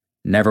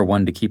 Never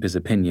one to keep his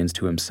opinions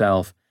to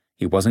himself,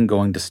 he wasn't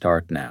going to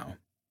start now.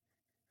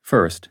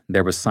 First,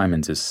 there was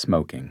Simons's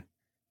smoking.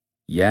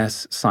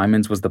 Yes,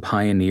 Simons was the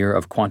pioneer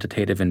of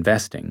quantitative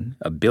investing,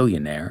 a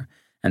billionaire,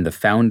 and the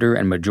founder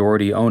and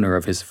majority owner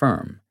of his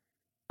firm.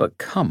 But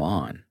come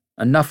on,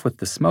 enough with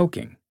the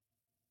smoking.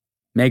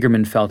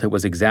 Magerman felt it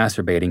was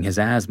exacerbating his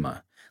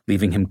asthma,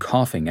 leaving him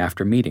coughing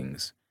after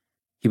meetings.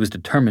 He was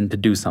determined to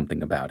do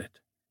something about it.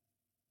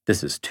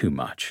 "This is too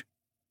much."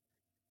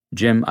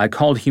 "Jim, I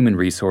called Human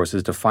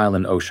Resources to file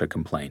an OSHA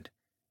complaint,"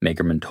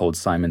 Magerman told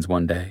Simons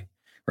one day,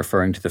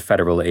 referring to the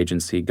federal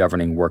agency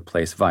governing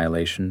workplace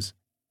violations.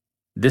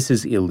 "This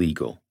is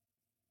illegal."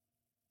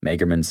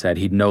 Magerman said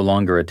he'd no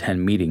longer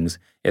attend meetings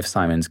if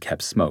Simons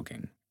kept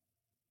smoking.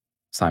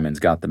 Simons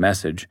got the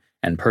message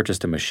and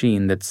purchased a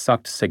machine that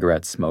sucked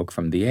cigarette smoke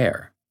from the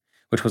air,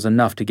 which was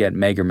enough to get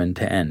Magerman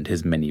to end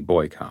his mini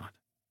boycott.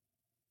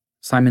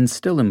 Simons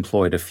still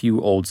employed a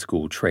few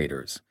old-school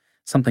traders,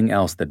 something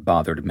else that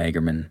bothered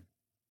Magerman.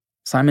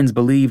 Simons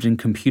believed in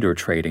computer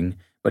trading,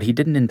 but he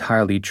didn't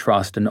entirely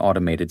trust an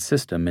automated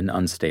system in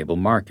unstable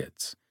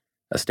markets,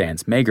 a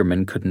stance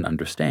Magerman couldn't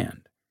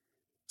understand.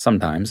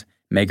 Sometimes,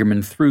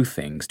 Magerman threw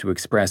things to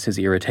express his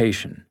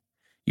irritation,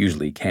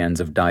 usually cans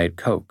of Diet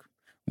Coke,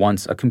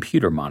 once a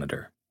computer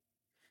monitor.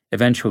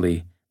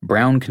 Eventually,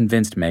 Brown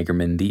convinced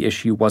Magerman the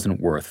issue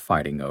wasn't worth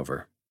fighting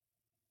over.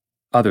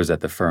 Others at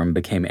the firm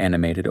became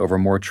animated over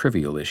more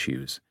trivial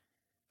issues.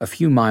 A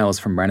few miles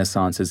from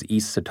Renaissance's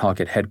East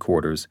Setauket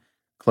headquarters,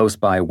 close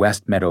by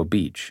West Meadow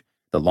Beach,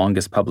 the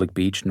longest public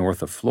beach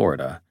north of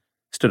Florida,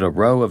 stood a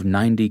row of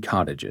 90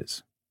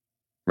 cottages.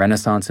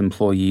 Renaissance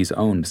employees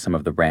owned some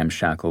of the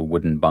ramshackle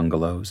wooden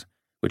bungalows,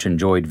 which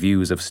enjoyed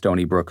views of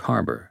Stony Brook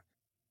Harbor.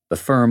 The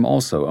firm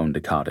also owned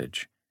a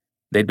cottage.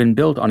 They'd been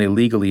built on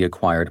illegally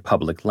acquired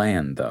public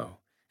land, though,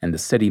 and the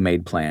city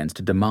made plans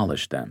to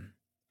demolish them.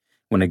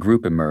 When a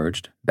group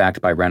emerged,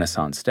 backed by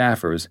Renaissance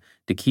staffers,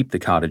 to keep the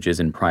cottages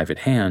in private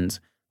hands,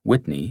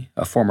 Whitney,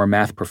 a former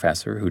math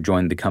professor who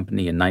joined the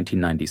company in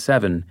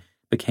 1997,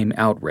 became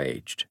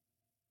outraged.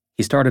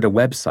 He started a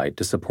website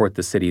to support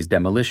the city's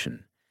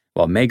demolition,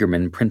 while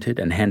Magerman printed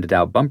and handed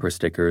out bumper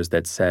stickers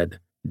that said,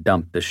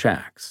 "Dump the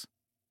shacks."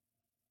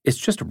 "It's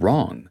just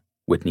wrong,"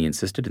 Whitney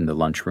insisted in the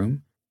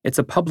lunchroom. "It's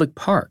a public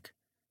park."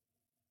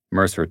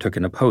 Mercer took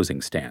an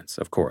opposing stance,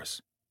 of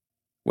course.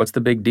 "What's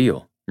the big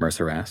deal?"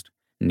 Mercer asked,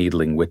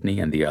 needling Whitney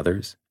and the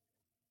others.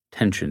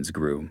 Tensions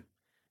grew.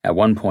 At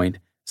one point,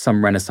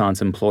 some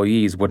Renaissance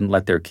employees wouldn't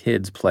let their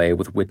kids play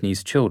with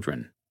Whitney's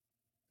children.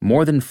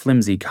 More than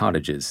flimsy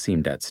cottages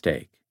seemed at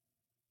stake.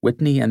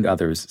 Whitney and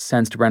others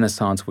sensed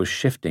Renaissance was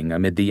shifting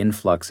amid the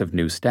influx of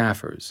new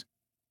staffers,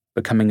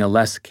 becoming a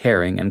less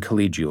caring and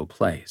collegial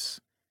place.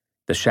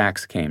 The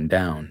shacks came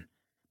down,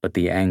 but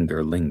the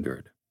anger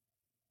lingered.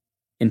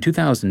 In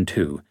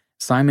 2002,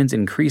 Simons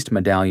increased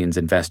Medallion's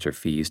investor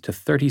fees to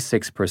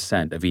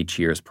 36% of each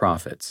year's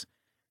profits,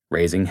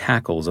 raising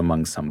hackles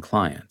among some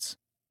clients.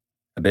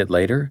 A bit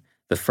later,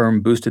 the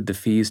firm boosted the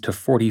fees to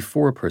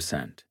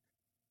 44%.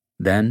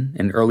 Then,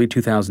 in early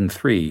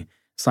 2003,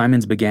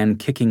 Simons began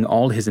kicking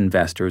all his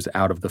investors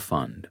out of the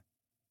fund.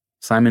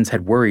 Simons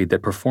had worried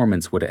that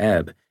performance would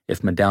ebb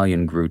if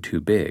Medallion grew too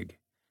big,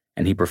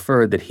 and he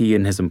preferred that he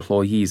and his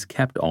employees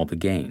kept all the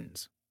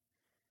gains.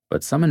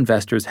 But some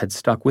investors had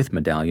stuck with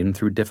Medallion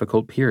through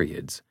difficult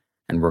periods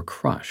and were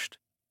crushed.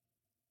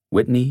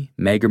 Whitney,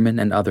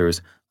 Magerman, and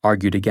others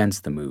argued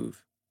against the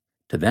move.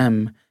 To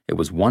them, it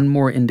was one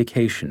more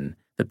indication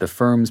that the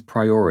firm's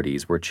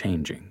priorities were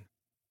changing.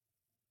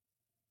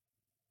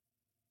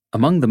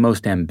 Among the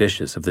most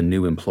ambitious of the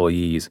new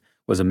employees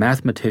was a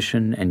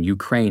mathematician and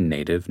Ukraine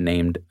native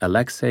named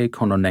Alexei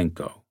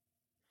Kononenko.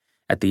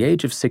 At the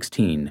age of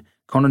 16,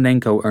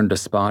 Kononenko earned a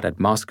spot at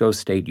Moscow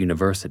State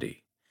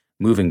University,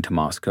 moving to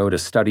Moscow to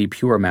study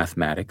pure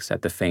mathematics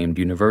at the famed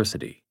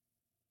university.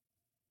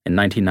 In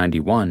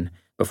 1991,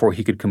 before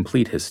he could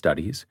complete his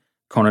studies,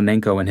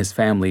 Kononenko and his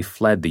family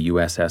fled the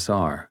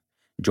USSR,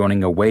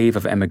 joining a wave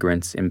of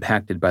emigrants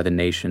impacted by the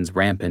nation's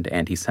rampant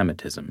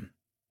anti-Semitism.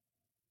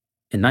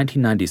 In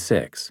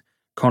 1996,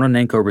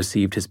 Kononenko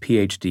received his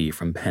PhD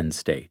from Penn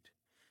State,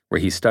 where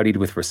he studied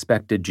with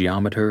respected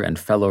geometer and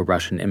fellow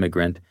Russian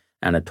immigrant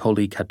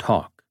Anatoly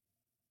Katok.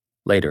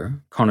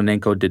 Later,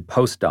 Kononenko did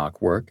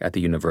postdoc work at the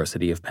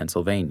University of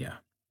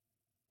Pennsylvania.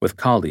 With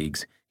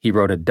colleagues, he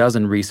wrote a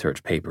dozen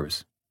research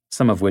papers,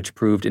 some of which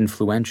proved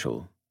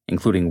influential,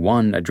 including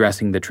one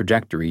addressing the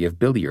trajectory of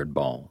billiard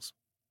balls.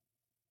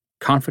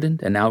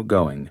 Confident and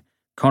outgoing,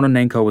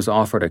 Kononenko was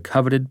offered a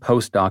coveted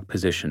postdoc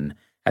position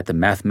at the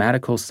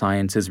Mathematical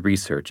Sciences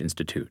Research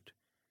Institute,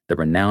 the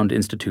renowned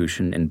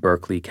institution in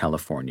Berkeley,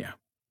 California.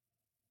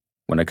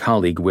 When a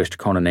colleague wished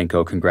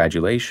Kononenko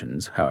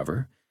congratulations,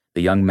 however,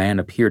 the young man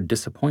appeared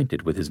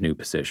disappointed with his new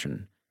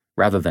position,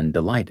 rather than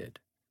delighted.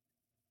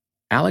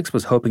 Alex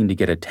was hoping to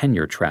get a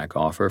tenure-track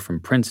offer from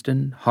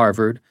Princeton,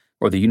 Harvard,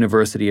 or the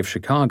University of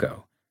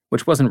Chicago,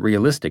 which wasn't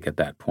realistic at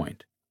that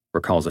point,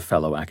 recalls a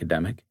fellow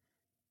academic.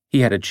 He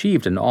had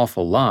achieved an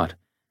awful lot,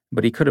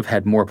 but he could have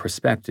had more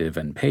perspective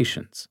and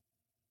patience.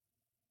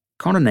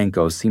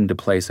 Kononenko seemed to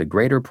place a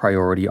greater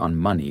priority on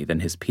money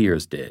than his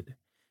peers did,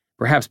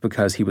 perhaps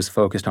because he was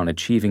focused on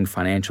achieving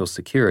financial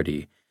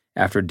security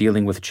after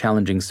dealing with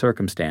challenging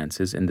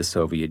circumstances in the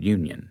Soviet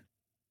Union.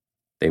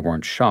 They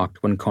weren't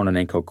shocked when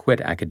Kononenko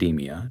quit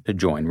academia to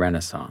join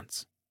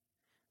Renaissance.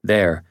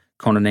 There,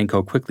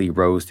 Kononenko quickly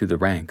rose through the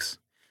ranks,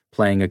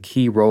 playing a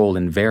key role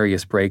in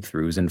various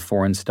breakthroughs in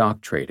foreign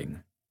stock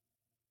trading.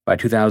 By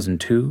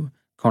 2002,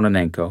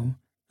 Kononenko,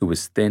 who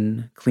was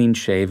thin,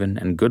 clean-shaven,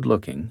 and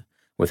good-looking,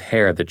 with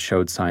hair that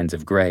showed signs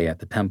of gray at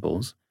the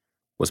temples,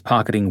 was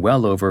pocketing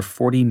well over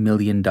 $40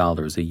 million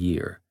a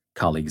year,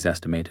 colleagues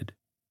estimated.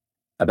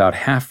 About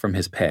half from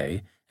his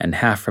pay and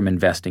half from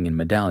investing in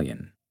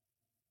Medallion.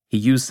 He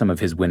used some of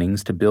his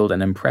winnings to build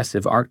an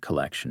impressive art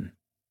collection.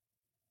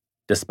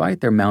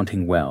 Despite their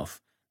mounting wealth,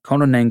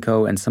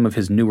 Kononenko and some of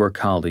his newer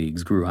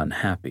colleagues grew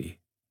unhappy.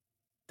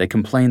 They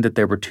complained that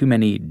there were too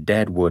many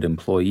deadwood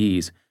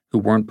employees who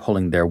weren't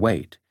pulling their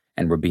weight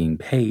and were being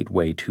paid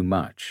way too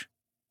much.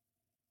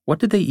 What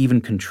did they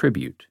even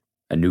contribute?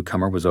 A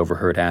newcomer was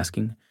overheard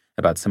asking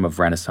about some of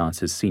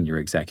Renaissance's senior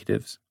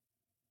executives.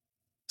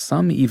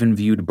 Some even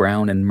viewed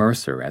Brown and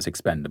Mercer as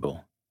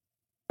expendable.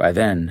 By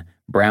then,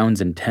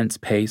 Brown's intense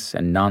pace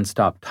and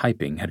nonstop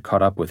typing had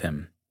caught up with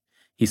him.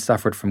 He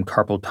suffered from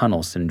carpal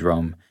tunnel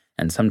syndrome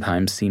and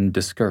sometimes seemed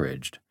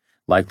discouraged,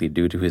 likely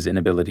due to his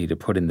inability to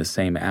put in the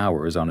same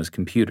hours on his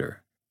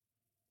computer.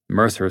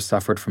 Mercer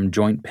suffered from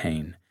joint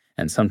pain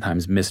and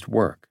sometimes missed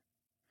work.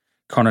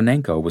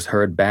 Kononenko was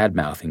heard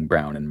bad-mouthing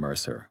Brown and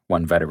Mercer,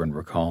 one veteran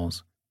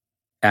recalls.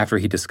 After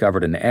he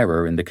discovered an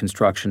error in the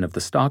construction of the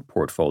stock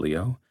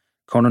portfolio,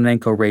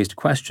 Kononenko raised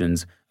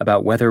questions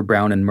about whether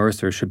Brown and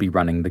Mercer should be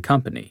running the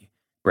company,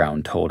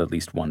 Brown told at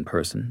least one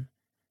person.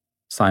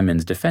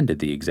 Simons defended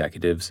the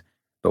executives,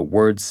 but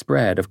word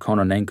spread of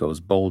Kononenko's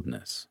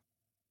boldness.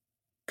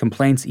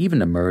 Complaints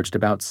even emerged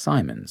about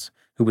Simons,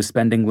 who was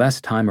spending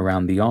less time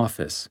around the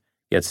office,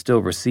 yet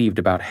still received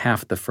about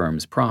half the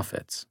firm's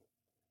profits.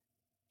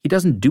 "He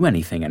doesn't do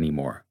anything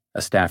anymore,"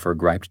 a staffer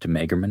griped to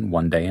Magerman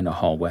one day in a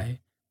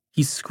hallway.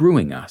 "He's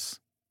screwing us."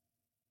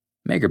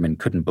 Magerman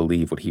couldn't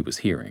believe what he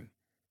was hearing.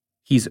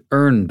 "He's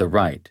earned the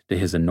right to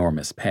his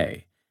enormous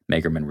pay,"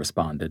 Magerman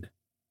responded.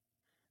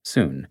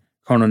 Soon,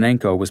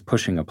 Kononenko was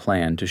pushing a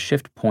plan to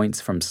shift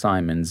points from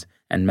Simons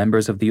and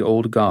members of the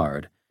old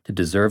guard to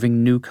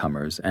deserving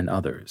newcomers and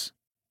others.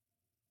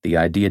 The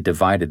idea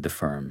divided the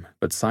firm,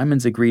 but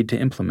Simons agreed to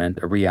implement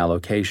a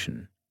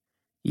reallocation.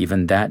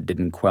 Even that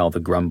didn't quell the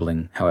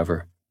grumbling,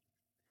 however.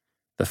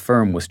 The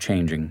firm was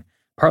changing,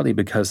 partly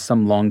because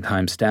some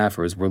longtime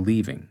staffers were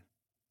leaving.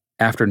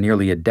 After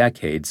nearly a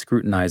decade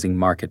scrutinizing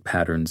market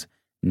patterns,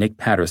 Nick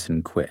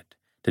Patterson quit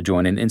to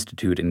join an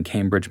institute in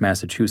Cambridge,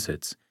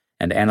 Massachusetts,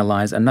 and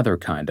analyze another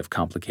kind of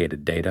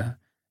complicated data,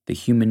 the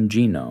human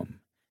genome,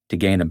 to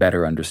gain a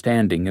better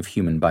understanding of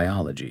human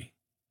biology.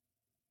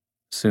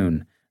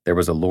 Soon, there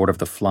was a Lord of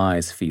the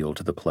Flies feel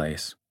to the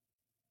place.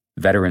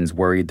 Veterans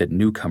worried that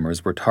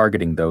newcomers were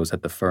targeting those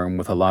at the firm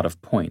with a lot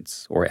of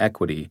points or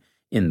equity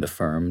in the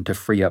firm to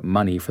free up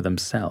money for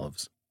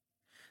themselves.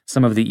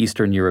 Some of the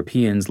Eastern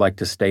Europeans liked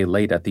to stay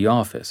late at the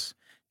office,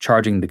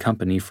 charging the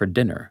company for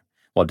dinner,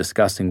 while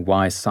discussing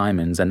why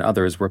Simons and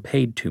others were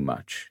paid too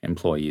much,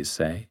 employees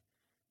say.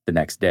 The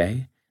next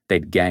day,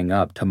 they'd gang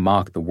up to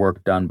mock the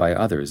work done by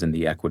others in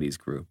the equities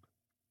group.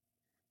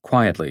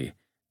 Quietly,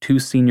 two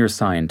senior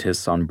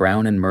scientists on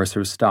Brown and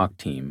Mercer's stock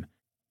team,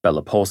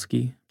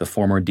 Belopolsky, the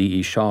former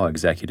D.E. Shaw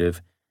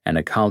executive, and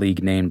a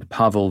colleague named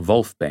Pavel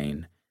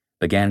Wolfbane,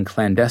 began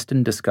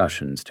clandestine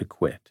discussions to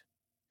quit.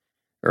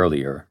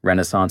 Earlier,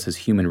 Renaissance's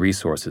human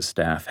resources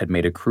staff had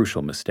made a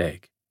crucial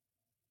mistake.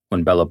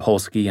 When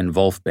Belopolsky and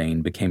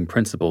Wolfbane became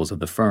principals of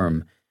the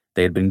firm,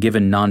 they had been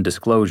given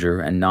non-disclosure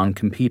and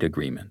non-compete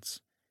agreements.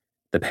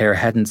 The pair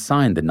hadn't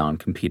signed the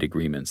non-compete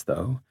agreements,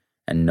 though,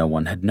 and no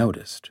one had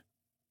noticed.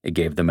 It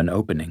gave them an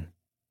opening.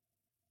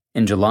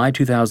 In July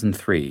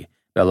 2003,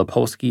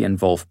 Belopolsky and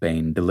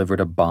Wolfbane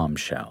delivered a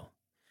bombshell.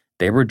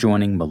 They were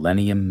joining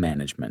Millennium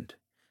Management,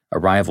 a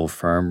rival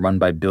firm run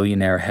by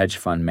billionaire hedge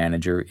fund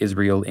manager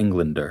Israel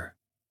Englander,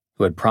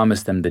 who had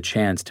promised them the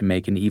chance to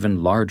make an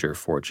even larger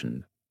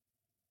fortune.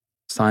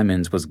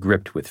 Simons was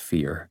gripped with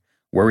fear,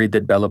 worried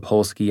that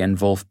Belopolsky and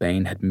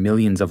Wolfbane had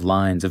millions of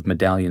lines of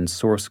Medallion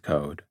source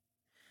code.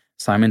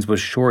 Simons was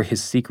sure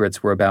his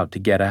secrets were about to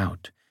get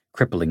out,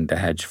 crippling the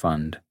hedge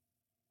fund.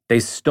 "They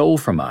stole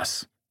from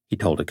us," he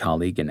told a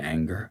colleague in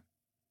anger.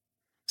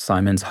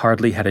 Simons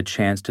hardly had a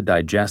chance to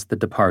digest the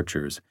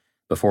departures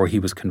before he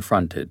was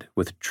confronted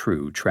with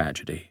true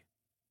tragedy.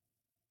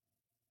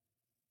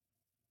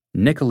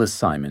 Nicholas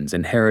Simons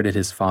inherited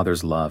his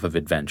father's love of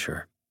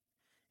adventure.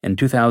 In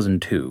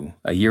 2002,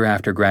 a year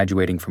after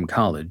graduating from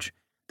college,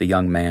 the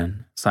young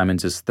man,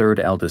 Simons's third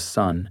eldest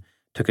son,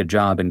 took a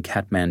job in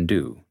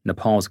Kathmandu,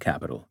 Nepal's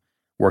capital,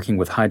 working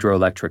with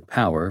hydroelectric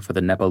power for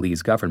the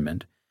Nepalese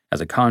government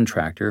as a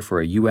contractor for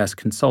a U.S.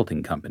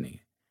 consulting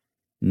company.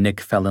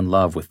 Nick fell in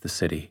love with the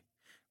city,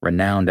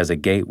 renowned as a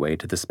gateway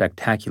to the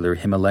spectacular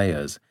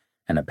Himalayas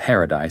and a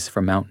paradise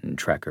for mountain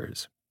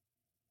trekkers.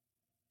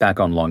 Back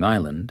on Long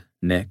Island,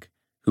 Nick,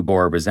 who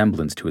bore a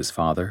resemblance to his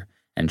father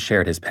and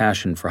shared his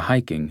passion for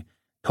hiking,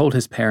 told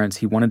his parents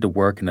he wanted to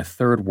work in a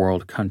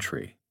third-world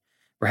country,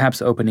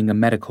 perhaps opening a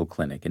medical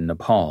clinic in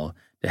Nepal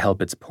to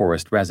help its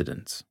poorest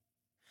residents.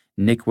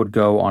 Nick would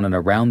go on an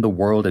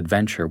around-the-world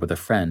adventure with a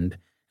friend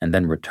and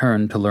then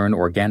return to learn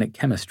organic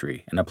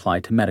chemistry and apply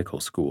to medical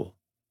school.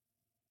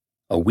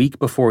 A week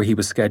before he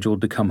was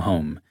scheduled to come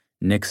home,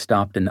 Nick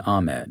stopped in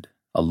Ahmed,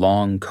 a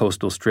long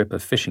coastal strip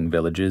of fishing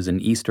villages in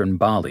eastern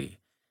Bali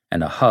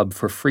and a hub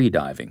for free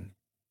diving,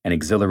 an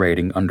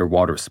exhilarating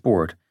underwater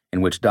sport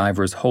in which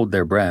divers hold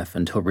their breath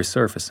until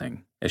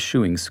resurfacing,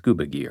 eschewing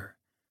scuba gear.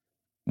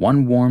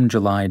 One warm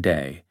July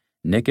day,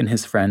 Nick and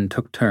his friend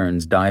took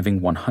turns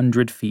diving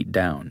 100 feet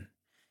down,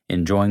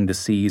 enjoying the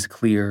sea's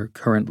clear,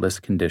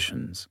 currentless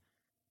conditions.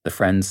 The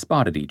friends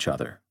spotted each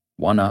other,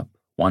 one up,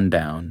 one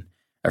down,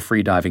 a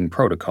freediving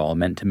protocol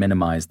meant to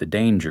minimize the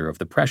danger of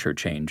the pressure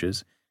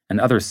changes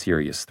and other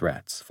serious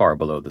threats far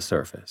below the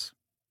surface.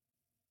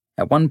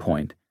 At one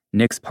point,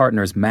 Nick's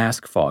partner's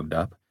mask fogged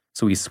up,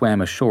 so he swam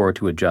ashore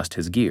to adjust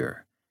his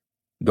gear.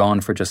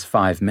 Gone for just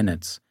 5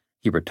 minutes,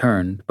 he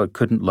returned but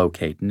couldn't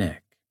locate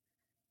Nick.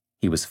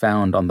 He was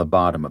found on the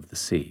bottom of the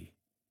sea.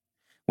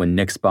 When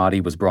Nick's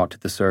body was brought to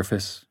the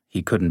surface,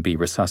 he couldn't be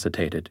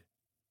resuscitated.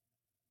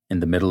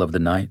 In the middle of the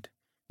night,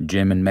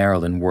 Jim and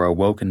Marilyn were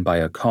awoken by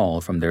a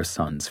call from their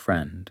son's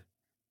friend.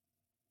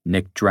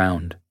 "Nick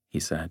drowned," he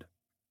said.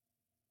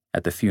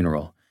 At the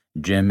funeral,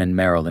 Jim and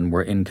Marilyn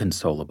were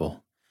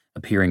inconsolable,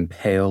 appearing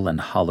pale and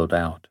hollowed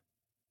out.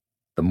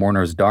 The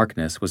mourner's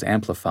darkness was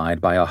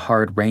amplified by a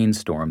hard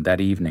rainstorm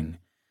that evening,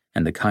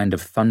 and the kind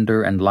of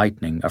thunder and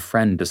lightning a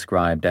friend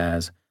described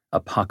as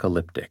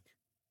apocalyptic.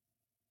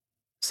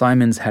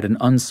 Simons had an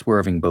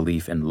unswerving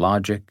belief in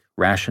logic,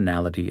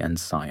 rationality, and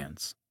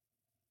science.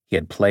 He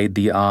had played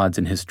the odds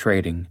in his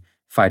trading,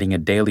 fighting a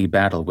daily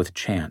battle with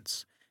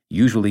chance,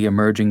 usually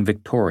emerging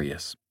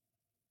victorious.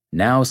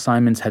 Now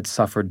Simons had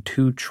suffered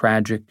 2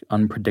 tragic,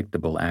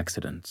 unpredictable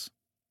accidents.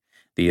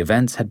 The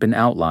events had been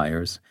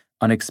outliers,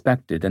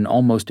 unexpected and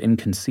almost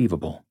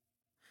inconceivable.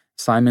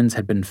 Simons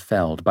had been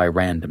felled by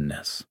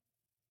randomness.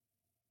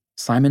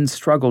 Simons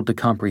struggled to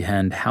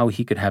comprehend how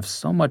he could have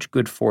so much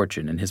good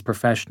fortune in his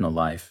professional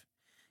life,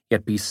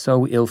 yet be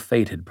so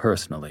ill-fated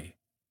personally.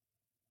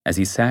 As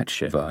he sat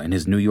Shiva in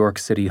his New York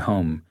City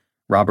home,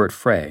 Robert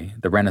Frey,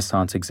 the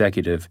Renaissance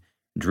executive,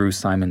 drew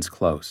Simons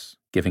close,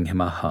 giving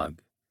him a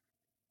hug.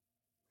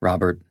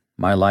 "Robert,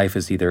 my life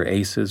is either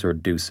aces or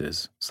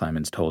deuces,"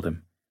 Simons told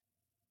him.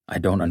 "I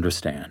don't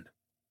understand."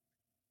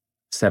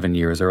 7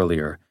 years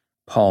earlier,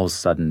 Paul's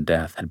sudden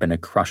death had been a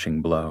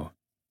crushing blow.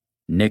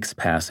 Nick's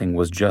passing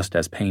was just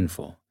as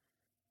painful.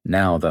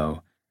 Now,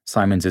 though,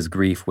 Simons's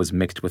grief was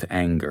mixed with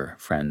anger,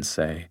 friends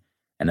say,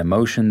 an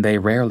emotion they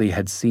rarely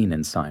had seen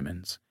in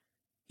Simons.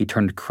 He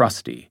turned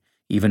crusty,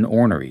 even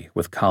ornery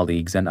with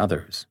colleagues and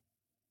others.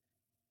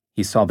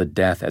 He saw the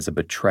death as a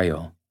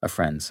betrayal, a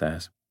friend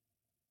says.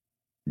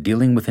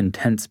 Dealing with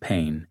intense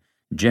pain,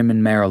 Jim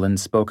and Marilyn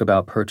spoke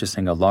about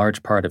purchasing a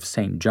large part of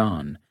St.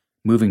 John,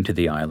 moving to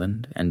the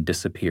island, and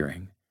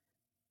disappearing.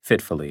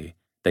 Fitfully,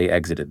 they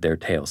exited their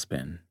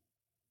tailspin.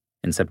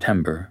 In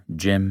September,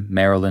 Jim,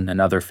 Marilyn,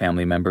 and other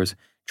family members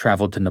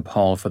traveled to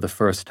Nepal for the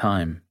first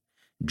time,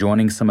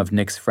 joining some of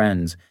Nick's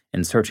friends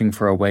in searching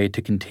for a way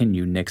to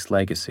continue Nick's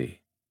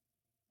legacy.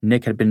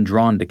 Nick had been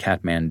drawn to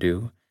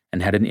Kathmandu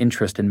and had an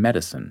interest in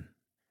medicine,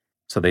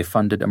 so they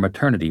funded a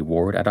maternity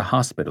ward at a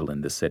hospital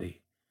in the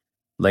city.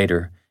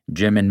 Later,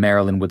 Jim and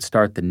Marilyn would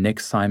start the Nick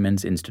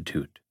Simons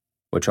Institute,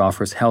 which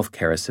offers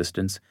healthcare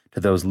assistance to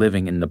those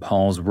living in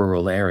Nepal's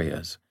rural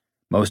areas,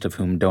 most of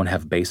whom don't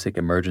have basic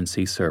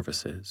emergency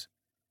services.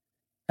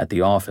 At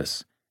the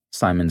office,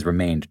 Simons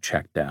remained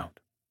checked out.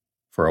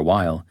 For a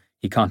while,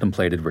 he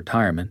contemplated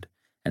retirement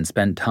and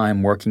spent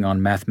time working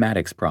on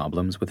mathematics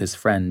problems with his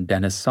friend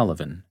Dennis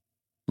Sullivan,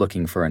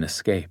 looking for an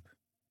escape.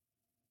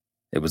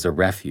 "It was a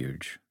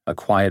refuge, a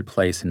quiet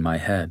place in my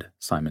head,"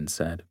 Simons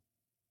said.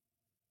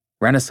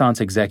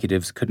 Renaissance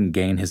executives couldn't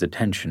gain his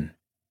attention,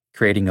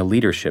 creating a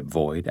leadership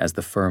void as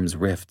the firm's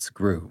rifts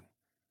grew.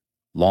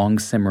 Long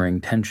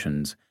simmering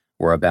tensions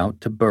were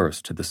about to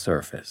burst to the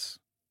surface.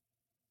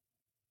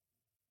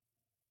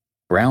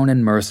 Brown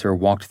and Mercer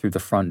walked through the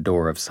front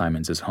door of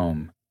Simons's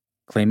home,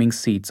 claiming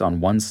seats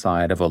on one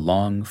side of a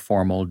long,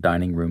 formal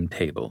dining room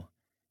table.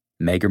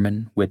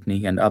 Magerman,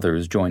 Whitney, and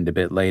others joined a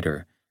bit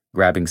later,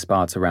 grabbing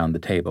spots around the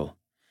table,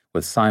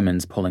 with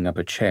Simons pulling up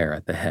a chair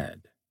at the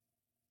head.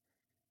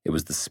 It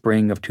was the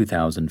spring of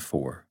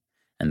 2004,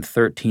 and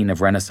 13 of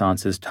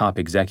Renaissance's top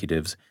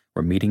executives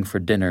were meeting for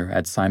dinner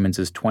at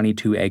Simons's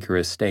 22-acre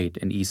estate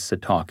in East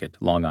Setauket,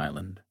 Long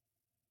Island.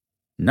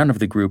 None of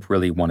the group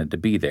really wanted to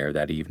be there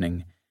that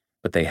evening,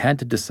 but they had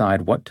to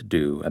decide what to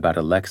do about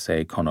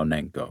Alexei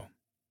Kononenko.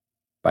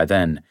 By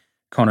then,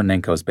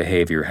 Kononenko's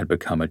behavior had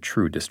become a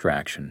true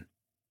distraction.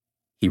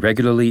 He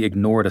regularly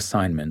ignored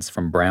assignments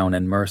from Brown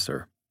and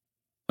Mercer.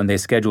 When they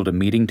scheduled a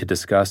meeting to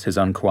discuss his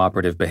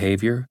uncooperative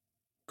behavior,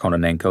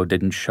 Kononenko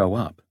didn't show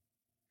up.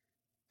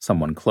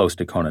 Someone close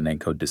to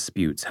Kononenko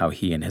disputes how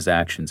he and his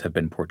actions have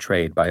been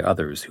portrayed by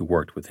others who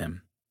worked with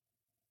him.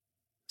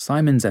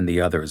 Simons and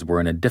the others were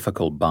in a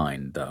difficult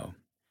bind, though.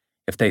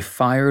 If they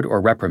fired or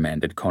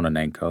reprimanded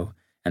Kononenko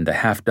and the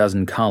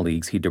half-dozen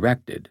colleagues he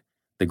directed,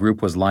 the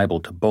group was liable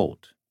to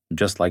bolt,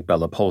 just like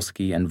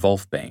Belopolsky and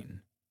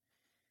Wolfbane.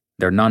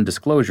 Their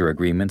non-disclosure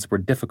agreements were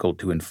difficult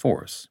to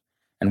enforce,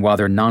 and while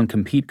their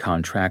non-compete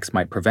contracts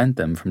might prevent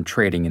them from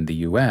trading in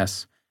the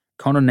U.S.,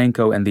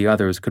 Kononenko and the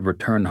others could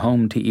return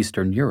home to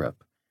Eastern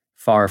Europe,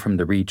 far from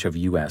the reach of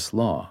U.S.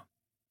 law.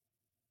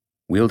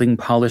 Wielding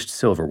polished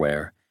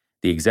silverware,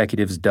 the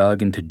executives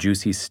dug into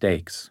juicy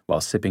steaks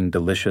while sipping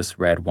delicious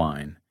red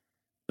wine.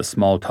 The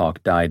small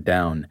talk died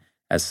down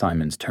as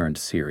Simons turned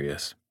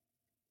serious.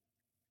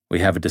 "We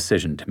have a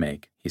decision to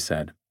make," he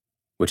said,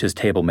 which his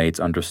tablemates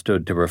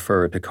understood to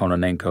refer to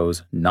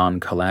Kononenko's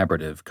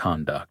non-collaborative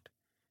conduct.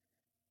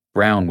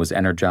 Brown was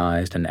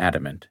energized and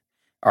adamant,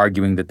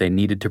 arguing that they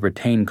needed to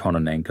retain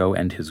Kononenko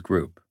and his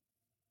group.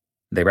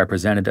 They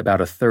represented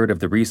about a third of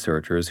the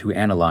researchers who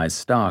analyzed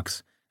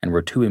stocks and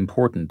were too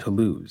important to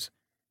lose.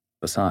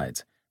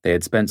 Besides, they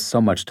had spent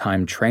so much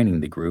time training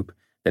the group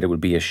that it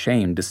would be a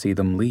shame to see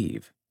them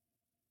leave.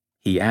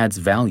 "He adds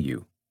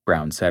value,"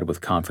 Brown said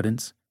with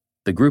confidence.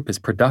 "The group is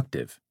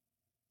productive."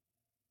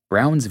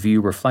 Brown's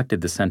view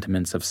reflected the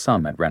sentiments of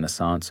some at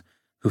Renaissance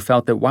who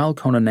felt that while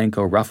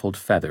Kononenko ruffled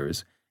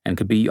feathers and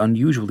could be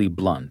unusually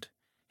blunt,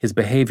 his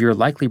behavior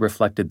likely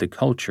reflected the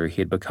culture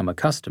he had become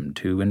accustomed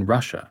to in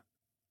Russia.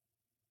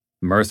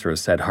 Mercer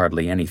said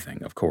hardly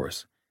anything, of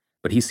course,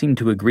 but he seemed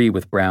to agree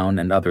with Brown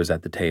and others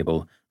at the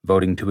table,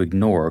 voting to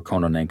ignore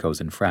Kononenko's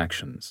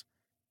infractions.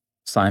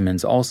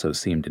 Simons also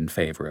seemed in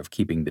favor of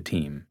keeping the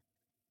team.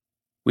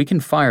 "We can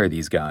fire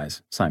these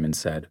guys," Simons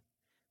said,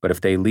 "but if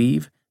they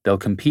leave, they'll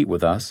compete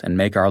with us and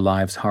make our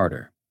lives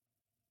harder."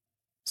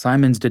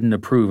 Simons didn't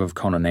approve of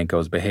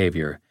Kononenko's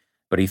behavior,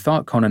 but he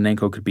thought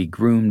Kononenko could be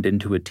groomed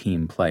into a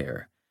team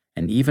player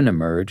and even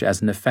emerge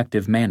as an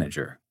effective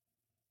manager.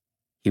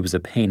 "He was a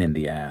pain in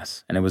the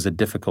ass, and it was a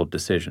difficult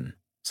decision,"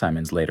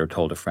 Simons later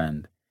told a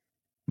friend.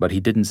 "But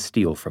he didn't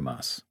steal from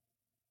us,"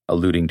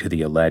 alluding to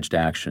the alleged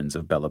actions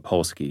of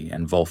Belopolsky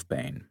and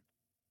Wolfbane.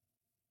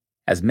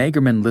 As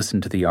Magerman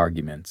listened to the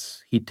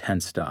arguments, he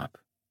tensed up.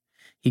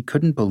 He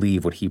couldn't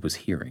believe what he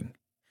was hearing.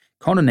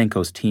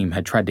 Kononenko's team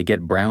had tried to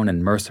get Brown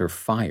and Mercer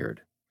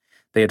fired.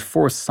 They had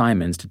forced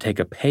Simons to take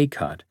a pay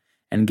cut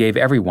and gave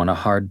everyone a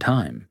hard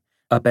time,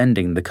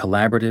 upending the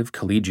collaborative,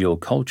 collegial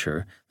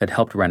culture that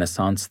helped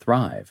Renaissance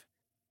thrive.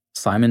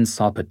 Simons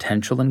saw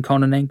potential in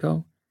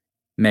Kononenko?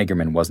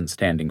 Magerman wasn't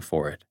standing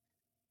for it.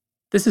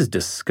 "This is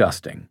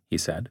disgusting," he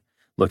said,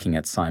 looking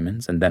at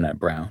Simons and then at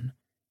Brown.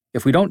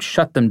 "If we don't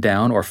shut them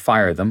down or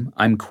fire them,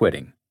 I'm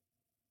quitting."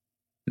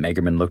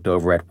 Magerman looked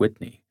over at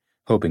Whitney,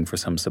 hoping for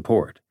some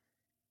support.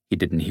 He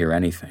didn't hear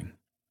anything.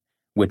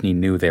 Whitney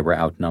knew they were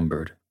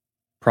outnumbered.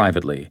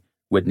 Privately,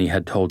 Whitney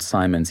had told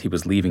Simons he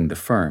was leaving the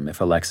firm if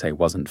Alexei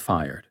wasn't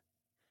fired.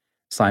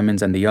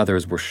 Simons and the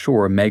others were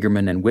sure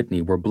Magerman and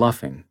Whitney were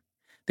bluffing.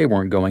 They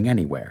weren't going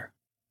anywhere.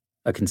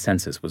 A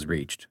consensus was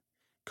reached.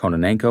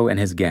 Kononenko and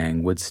his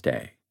gang would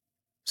stay.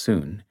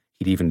 Soon,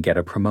 he'd even get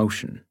a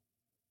promotion.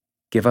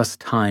 "Give us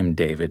time,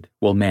 David.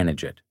 We'll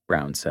manage it,"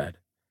 Brown said.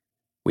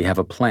 "We have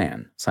a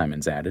plan,"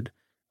 Simons added,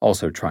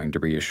 also trying to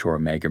reassure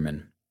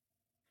Magerman.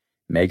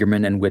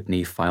 Magerman and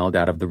Whitney filed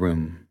out of the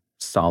room,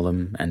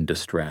 solemn and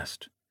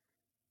distressed.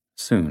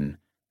 Soon,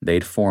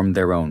 they'd formed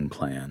their own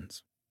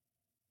plans.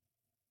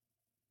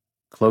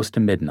 Close to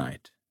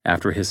midnight,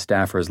 after his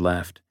staffers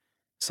left,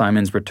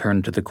 Simons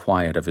returned to the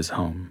quiet of his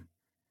home.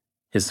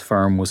 His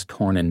firm was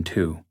torn in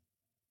two.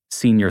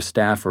 Senior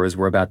staffers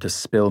were about to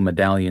spill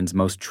Medallion's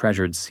most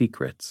treasured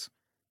secrets.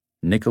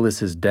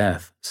 Nicholas's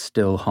death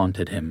still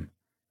haunted him.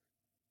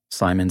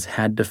 Simons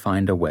had to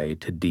find a way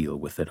to deal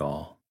with it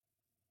all.